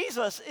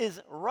Jesus is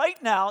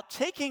right now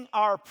taking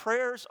our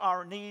prayers,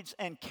 our needs,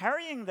 and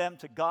carrying them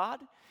to God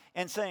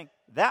and saying,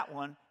 that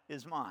one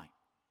is mine.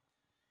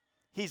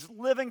 He's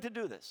living to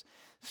do this.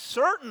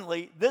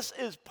 Certainly, this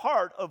is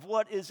part of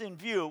what is in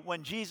view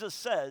when Jesus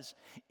says,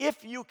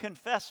 if you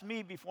confess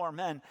me before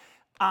men,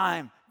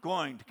 I'm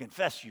going to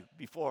confess you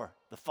before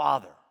the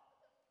Father.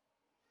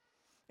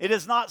 It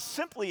is not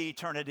simply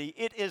eternity.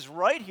 It is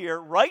right here,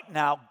 right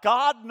now,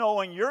 God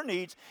knowing your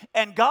needs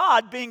and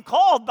God being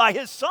called by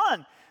his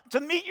Son to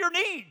meet your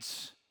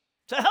needs,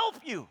 to help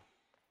you.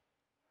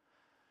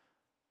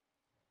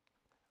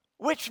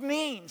 Which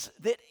means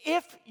that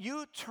if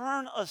you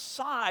turn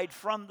aside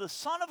from the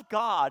Son of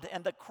God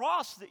and the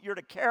cross that you're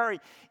to carry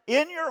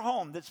in your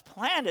home, that's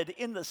planted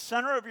in the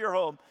center of your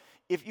home,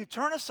 if you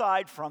turn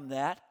aside from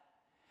that,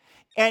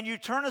 and you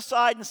turn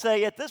aside and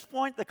say, at this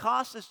point, the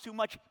cost is too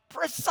much,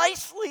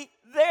 precisely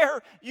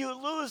there you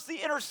lose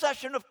the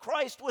intercession of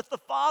Christ with the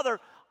Father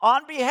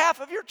on behalf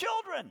of your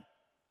children.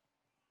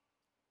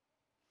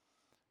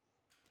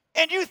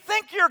 And you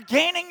think you're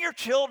gaining your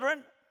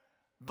children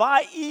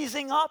by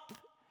easing up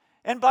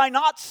and by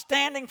not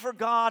standing for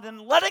God and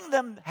letting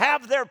them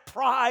have their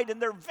pride and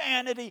their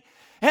vanity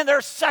and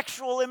their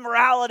sexual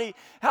immorality.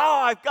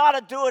 Oh, I've got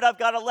to do it. I've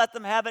got to let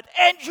them have it.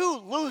 And you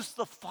lose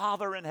the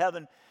Father in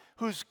heaven,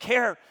 whose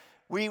care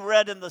we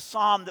read in the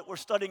psalm that we're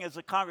studying as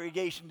a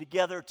congregation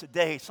together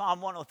today, Psalm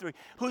 103,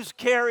 whose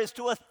care is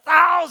to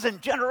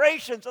 1,000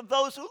 generations of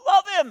those who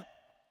love him.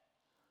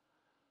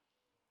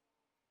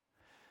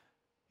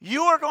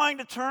 You are going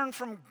to turn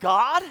from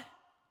God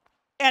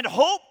and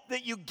hope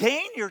that you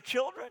gain your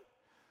children?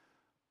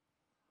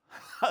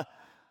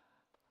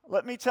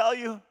 Let me tell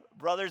you,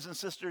 brothers and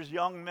sisters,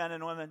 young men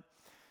and women,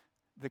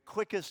 the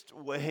quickest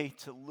way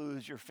to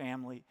lose your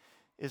family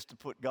is to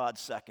put God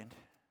second.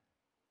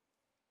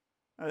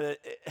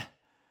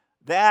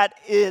 That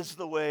is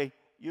the way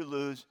you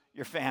lose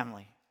your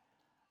family,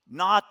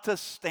 not to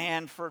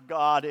stand for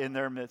God in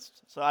their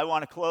midst. So I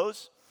want to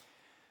close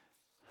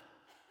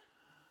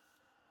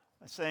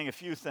by saying a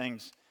few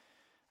things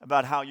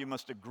about how you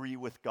must agree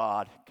with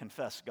God,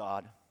 confess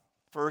God.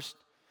 First,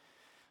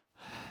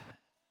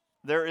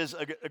 there is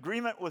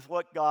agreement with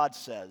what God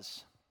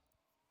says.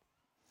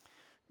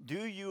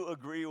 Do you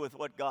agree with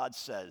what God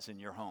says in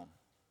your home?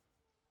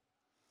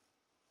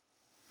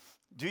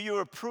 Do you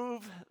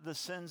approve the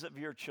sins of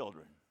your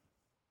children?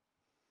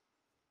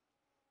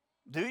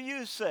 Do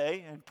you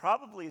say, and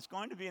probably it's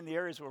going to be in the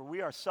areas where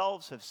we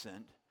ourselves have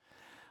sinned,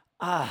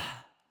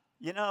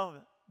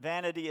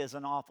 vanity is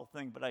an awful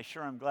thing, but I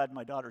sure am glad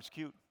my daughter's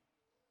cute.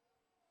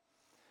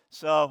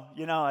 So,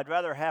 I'd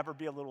rather have her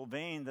be a little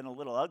vain than a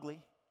little ugly.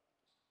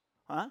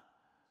 Huh?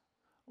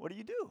 What do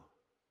you do?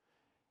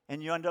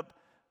 And you end up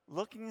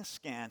looking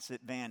askance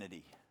at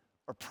vanity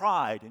or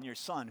pride in your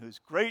son who's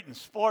great in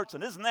sports,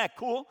 and isn't that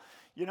cool?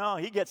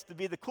 He gets to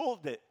be the cool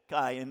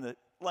guy in the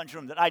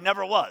lunchroom that I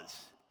never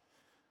was.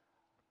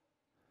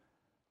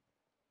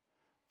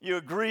 You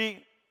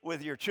agree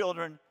with your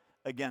children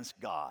against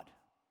God.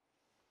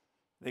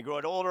 They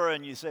grow older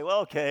and you say, well,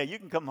 okay, you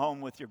can come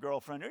home with your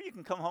girlfriend, or you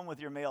can come home with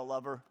your male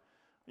lover.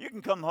 You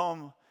can come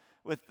home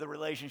with the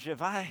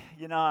relationship. I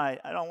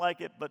don't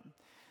like it, but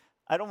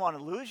I don't want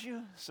to lose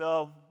you.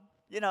 So,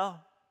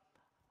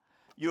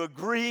 you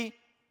agree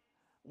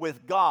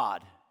with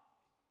God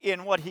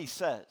in what he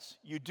says.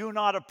 You do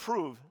not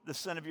approve the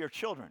sin of your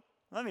children.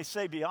 Let me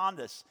say beyond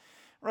this.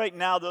 Right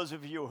now, those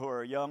of you who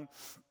are young,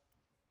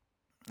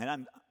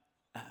 and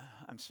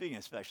I'm speaking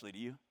especially to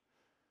you,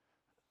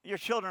 your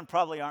children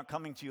probably aren't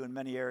coming to you in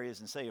many areas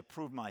and say,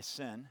 approve my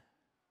sin.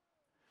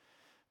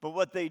 But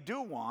what they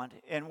do want,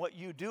 and what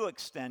you do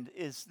extend,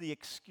 is the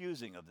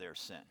excusing of their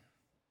sin.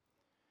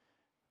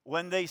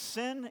 When they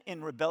sin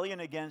in rebellion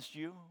against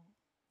you,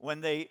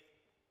 when they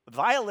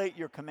violate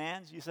your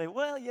commands, you say,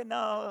 well,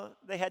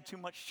 they had too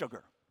much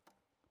sugar.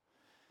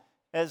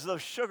 As though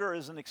sugar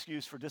is an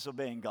excuse for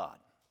disobeying God.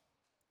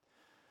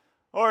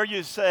 Or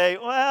you say,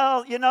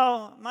 well,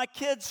 my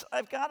kids,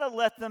 I've got to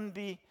let them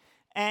be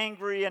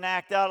angry and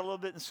act out a little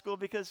bit in school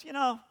because,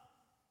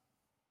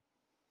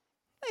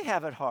 they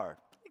have it hard.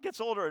 It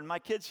gets older, and my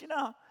kids,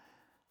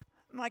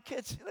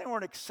 they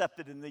weren't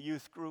accepted in the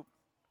youth group.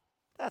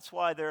 That's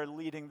why they're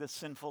leading the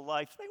sinful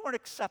life. They weren't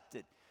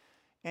accepted.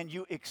 And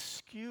you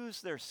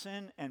excuse their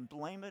sin and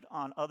blame it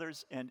on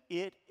others, and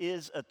it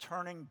is a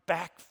turning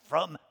back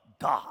from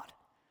God.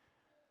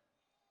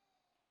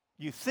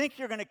 You think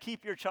you're going to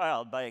keep your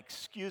child by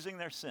excusing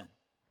their sin.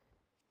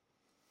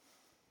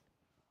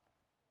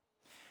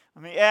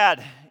 Let me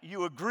add,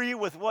 you agree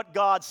with what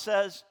God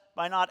says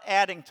by not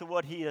adding to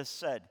what he has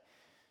said.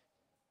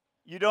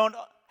 You don't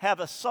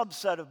have a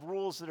subset of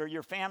rules that are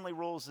your family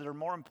rules that are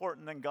more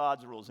important than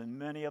God's rules, and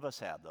many of us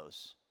have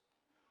those.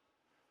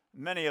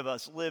 Many of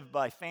us live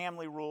by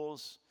family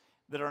rules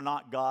that are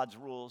not God's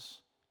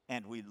rules,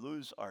 and we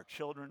lose our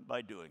children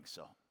by doing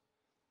so.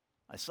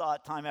 I saw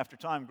it time after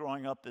time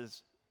growing up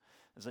as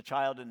a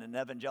child in an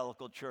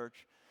evangelical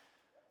church.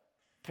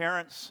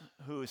 Parents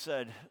who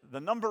said, the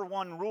number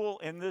one rule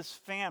in this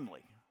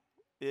family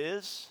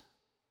is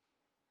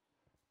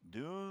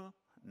do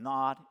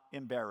not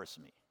embarrass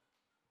me.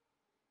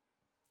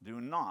 Do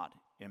not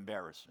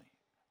embarrass me.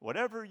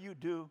 Whatever you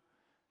do,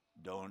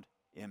 don't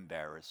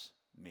embarrass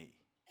me.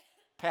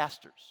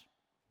 Pastors,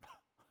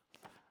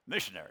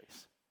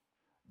 missionaries,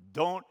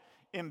 don't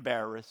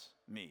embarrass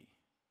me.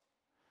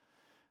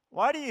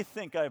 Why do you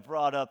think I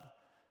brought up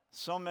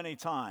so many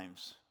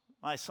times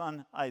my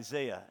son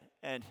Isaiah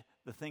and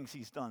the things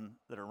he's done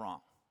that are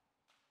wrong?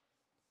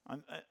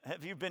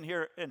 Have you been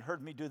here and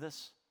heard me do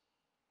this?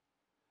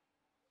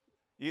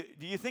 Do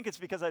you think it's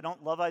because I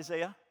don't love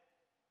Isaiah?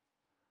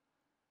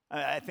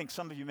 I think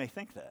some of you may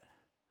think that.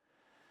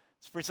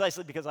 It's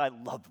precisely because I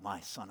love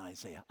my son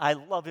Isaiah. I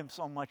love him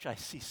so much. I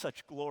see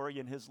such glory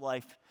in his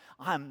life.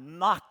 I'm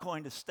not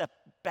going to step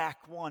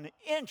back 1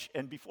 inch.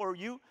 And before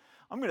you,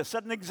 I'm going to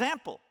set an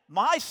example.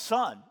 My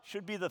son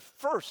should be the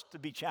first to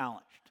be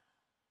challenged.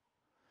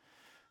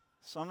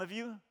 Some of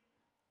you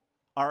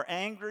are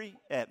angry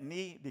at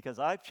me because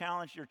I've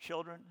challenged your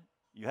children.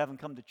 You haven't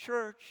come to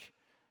church.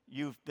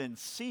 You've been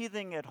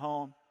seething at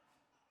home.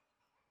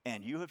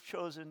 And you have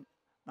chosen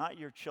not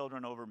your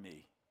children over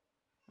me,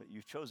 but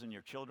you've chosen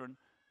your children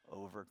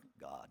over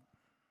God.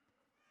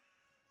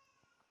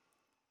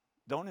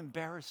 Don't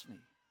embarrass me.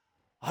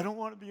 I don't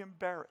want to be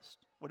embarrassed.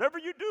 Whatever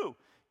you do,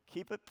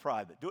 keep it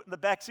private. Do it in the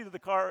backseat of the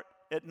car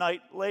at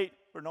night, late,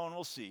 where no one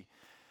will see.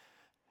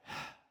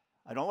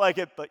 I don't like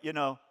it, but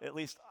at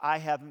least I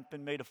haven't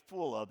been made a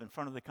fool of in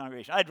front of the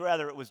congregation. I'd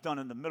rather it was done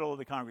in the middle of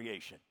the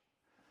congregation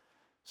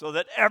so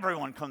that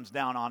everyone comes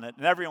down on it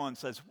and everyone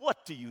says,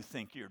 what do you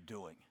think you're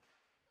doing?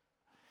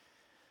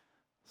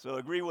 So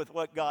agree with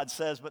what God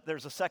says, but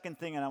there's a second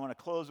thing, and I want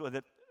to close with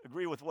it.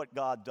 Agree with what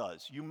God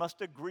does. You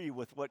must agree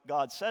with what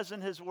God says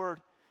in his word,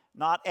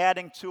 not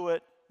adding to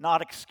it,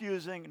 not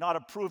excusing, not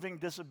approving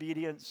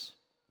disobedience.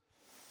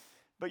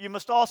 But you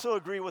must also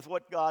agree with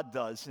what God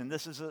does, and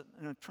this is a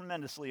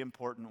tremendously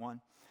important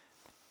one.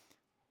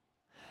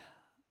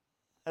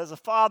 As a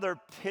father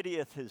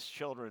pitieth his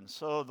children,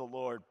 so the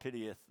Lord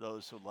pitieth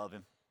those who love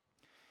him.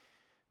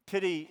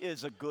 Pity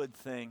is a good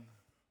thing.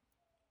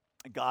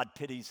 God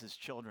pities his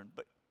children,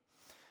 but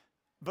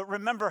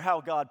remember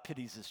how God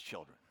pities his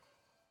children.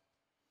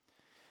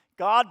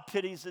 God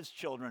pities his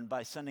children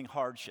by sending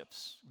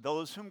hardships.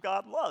 Those whom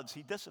God loves,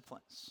 he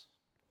disciplines.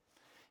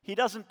 He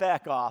doesn't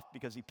back off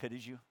because he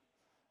pities you.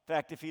 In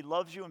fact, if he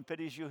loves you and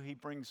pities you, he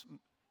brings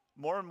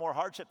more and more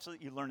hardships so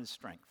that you learn his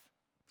strength,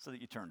 so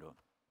that you turn to him.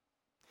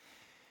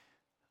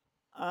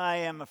 I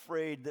am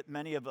afraid that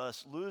many of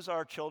us lose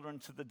our children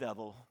to the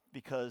devil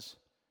because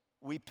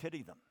we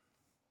pity them.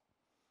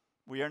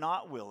 We are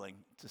not willing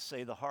to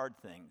say the hard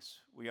things.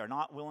 We are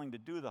not willing to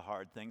do the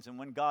hard things. And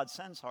when God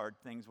sends hard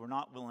things, we're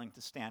not willing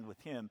to stand with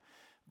him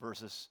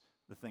versus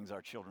the things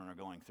our children are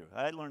going through.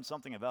 I learned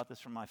something about this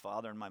from my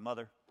father and my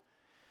mother.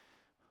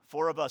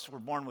 4 of us were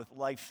born with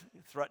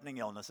life-threatening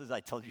illnesses. I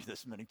told you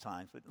this many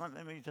times, but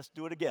let me just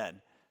do it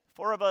again.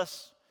 4 of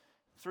us,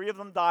 3 of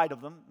them died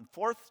of them. The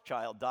 4th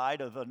child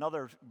died of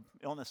another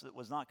illness that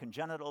was not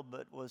congenital,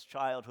 but was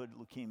childhood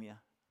leukemia.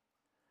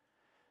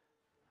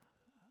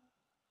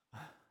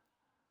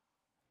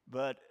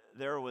 But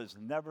there was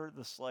never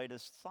the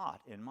slightest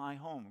thought in my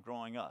home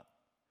growing up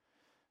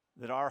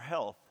that our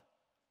health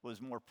was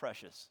more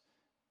precious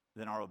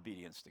than our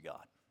obedience to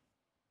God.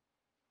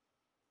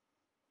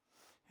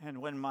 And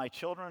when my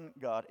children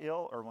got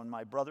ill, or when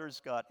my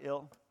brothers got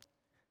ill,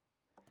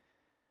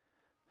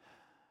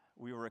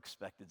 we were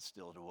expected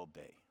still to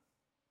obey.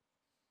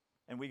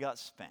 And we got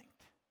spanked.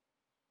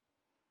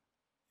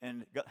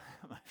 And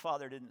my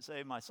father didn't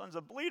say, my son's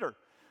a bleeder.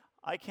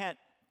 I can't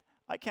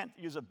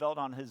use a belt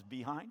on his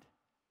behind.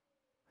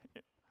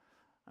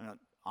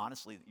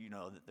 Honestly, you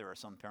know that there are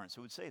some parents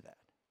who would say that.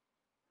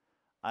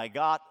 I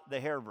got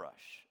the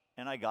hairbrush,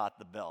 and I got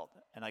the belt,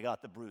 and I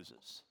got the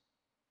bruises.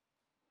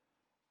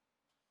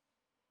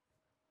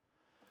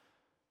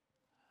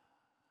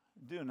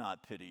 Do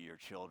not pity your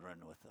children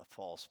with a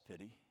false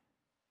pity.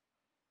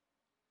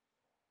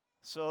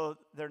 So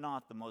they're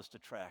not the most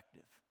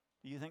attractive.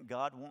 Do you think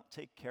God won't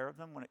take care of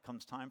them when it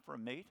comes time for a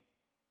mate?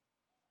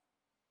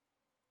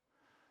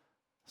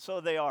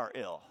 So they are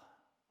ill,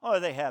 or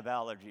they have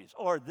allergies,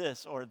 or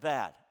this or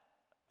that.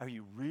 Are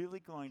you really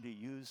going to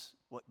use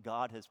what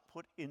God has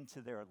put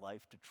into their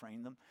life to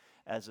train them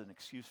as an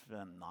excuse for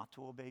them not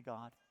to obey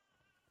God?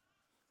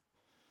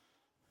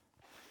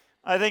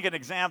 I think an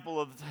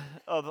example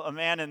of a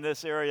man in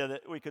this area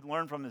that we could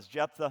learn from is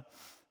Jephthah,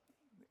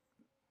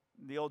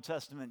 the Old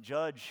Testament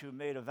judge who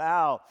made a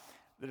vow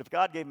that if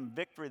God gave him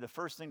victory, the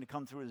first thing to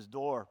come through his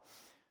door,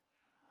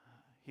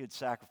 he would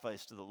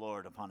sacrifice to the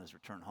Lord upon his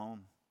return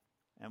home.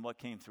 And what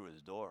came through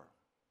his door?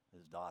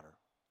 His daughter.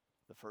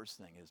 The first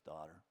thing, his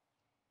daughter.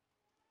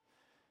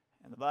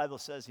 And the Bible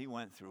says he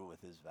went through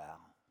with his vow.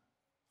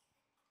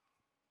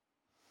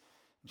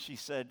 And she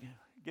said,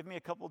 give me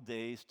a couple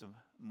days to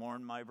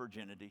mourn my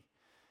virginity.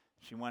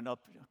 She went up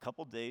a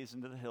couple days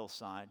into the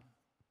hillside,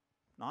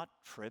 not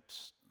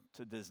trips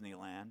to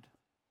Disneyland.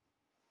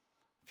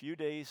 A few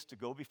days to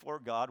go before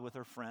God with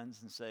her friends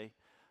and say,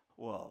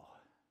 whoa.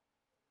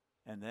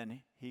 And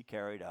then he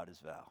carried out his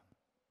vow.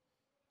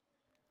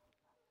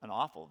 An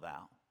awful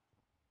vow.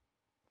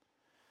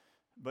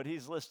 But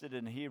he's listed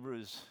in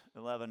Hebrews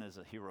 11 as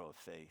a hero of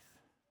faith.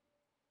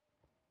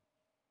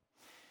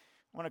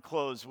 I want to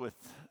close with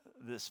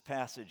this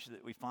passage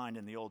that we find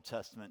in the Old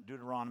Testament,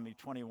 Deuteronomy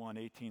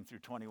 21:18 through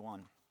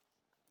 21.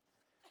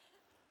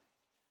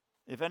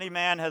 If any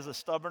man has a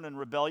stubborn and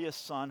rebellious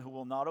son who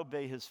will not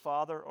obey his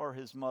father or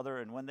his mother,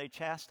 and when they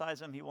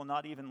chastise him, he will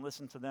not even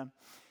listen to them,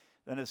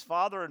 then his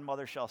father and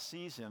mother shall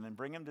seize him and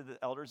bring him to the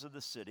elders of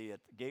the city at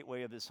the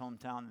gateway of his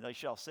hometown. They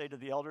shall say to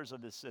the elders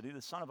of this city,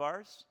 the son of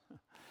ours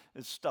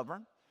is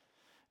stubborn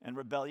and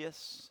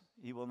rebellious.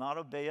 He will not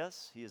obey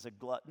us. He is a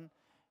glutton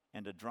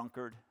and a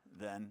drunkard.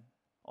 Then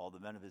all the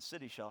men of his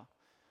city shall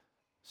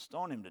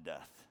stone him to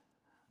death.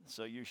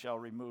 So you shall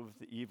remove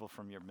the evil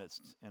from your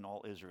midst, and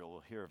all Israel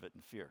will hear of it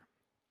and fear.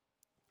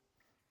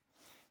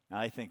 Now,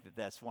 I think that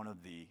that's one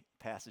of the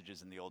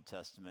passages in the Old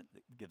Testament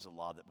that gives a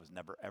law that was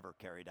never, ever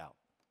carried out.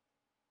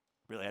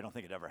 Really, I don't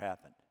think it ever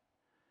happened.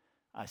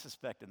 I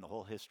suspect in the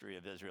whole history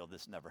of Israel,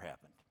 this never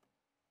happened.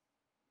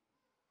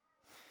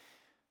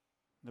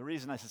 The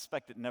reason I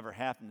suspect it never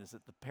happened is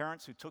that the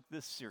parents who took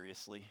this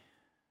seriously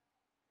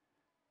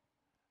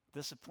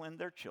disciplined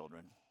their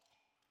children,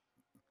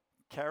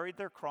 carried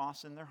their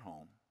cross in their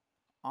home,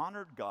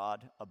 honored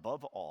God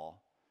above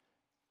all,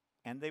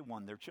 and they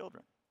won their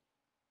children.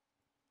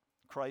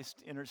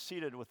 Christ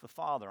interceded with the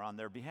Father on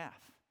their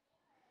behalf,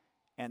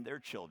 and their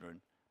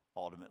children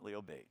ultimately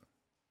obeyed.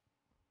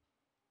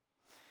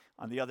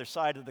 On the other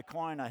side of the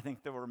coin, I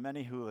think there were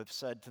many who have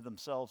said to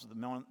themselves the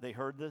moment they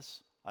heard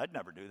this, I'd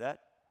never do that.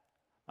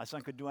 My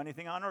son could do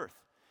anything on earth,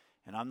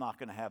 and I'm not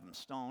going to have him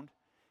stoned.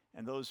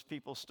 And those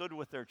people stood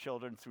with their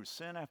children through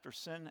sin after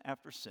sin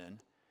after sin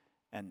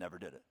and never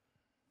did it.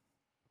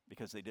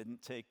 Because they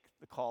didn't take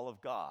the call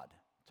of God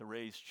to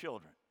raise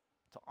children,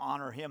 to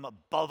honor him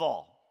above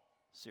all,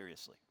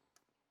 seriously.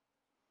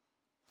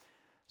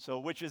 So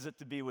which is it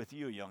to be with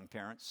you, young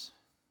parents?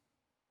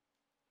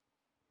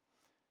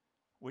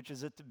 Which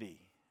is it to be,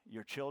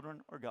 your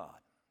children or God?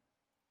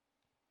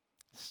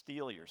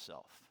 Steel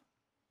yourself.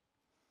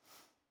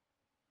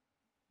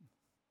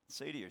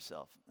 Say to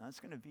yourself,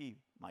 that's going to be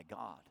my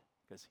God,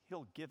 because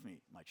he'll give me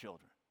my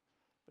children.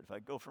 But if I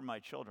go for my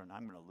children,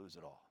 I'm going to lose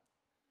it all.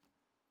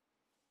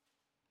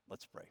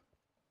 Let's pray.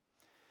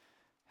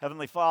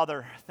 Heavenly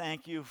Father,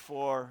 thank you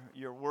for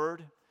your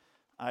word.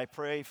 I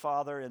pray,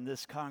 Father, in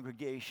this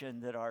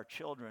congregation that our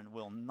children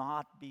will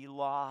not be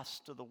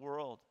lost to the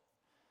world.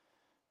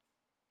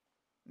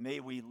 May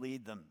we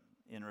lead them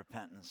in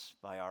repentance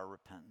by our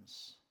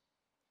repentance.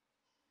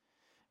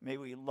 May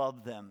we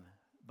love them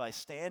by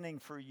standing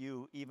for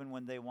you even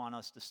when they want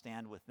us to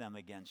stand with them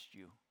against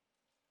you.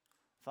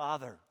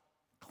 Father,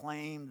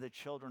 claim the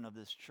children of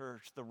this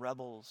church, the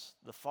rebels,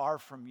 the far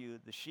from you,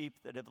 the sheep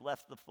that have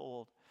left the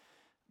fold.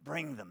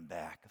 Bring them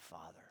back,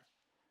 Father.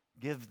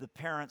 Give the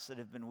parents that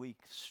have been weak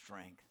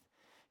strength.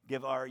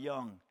 Give our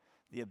young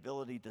the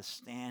ability to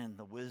stand,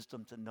 the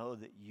wisdom to know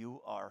that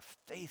you are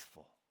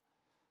faithful.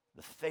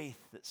 The faith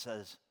that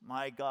says,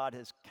 my God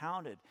has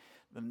counted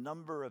the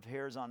number of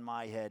hairs on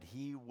my head.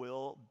 He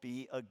will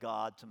be a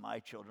God to my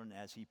children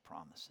as he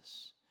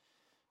promises.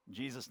 In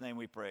Jesus' name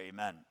we pray,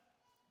 amen.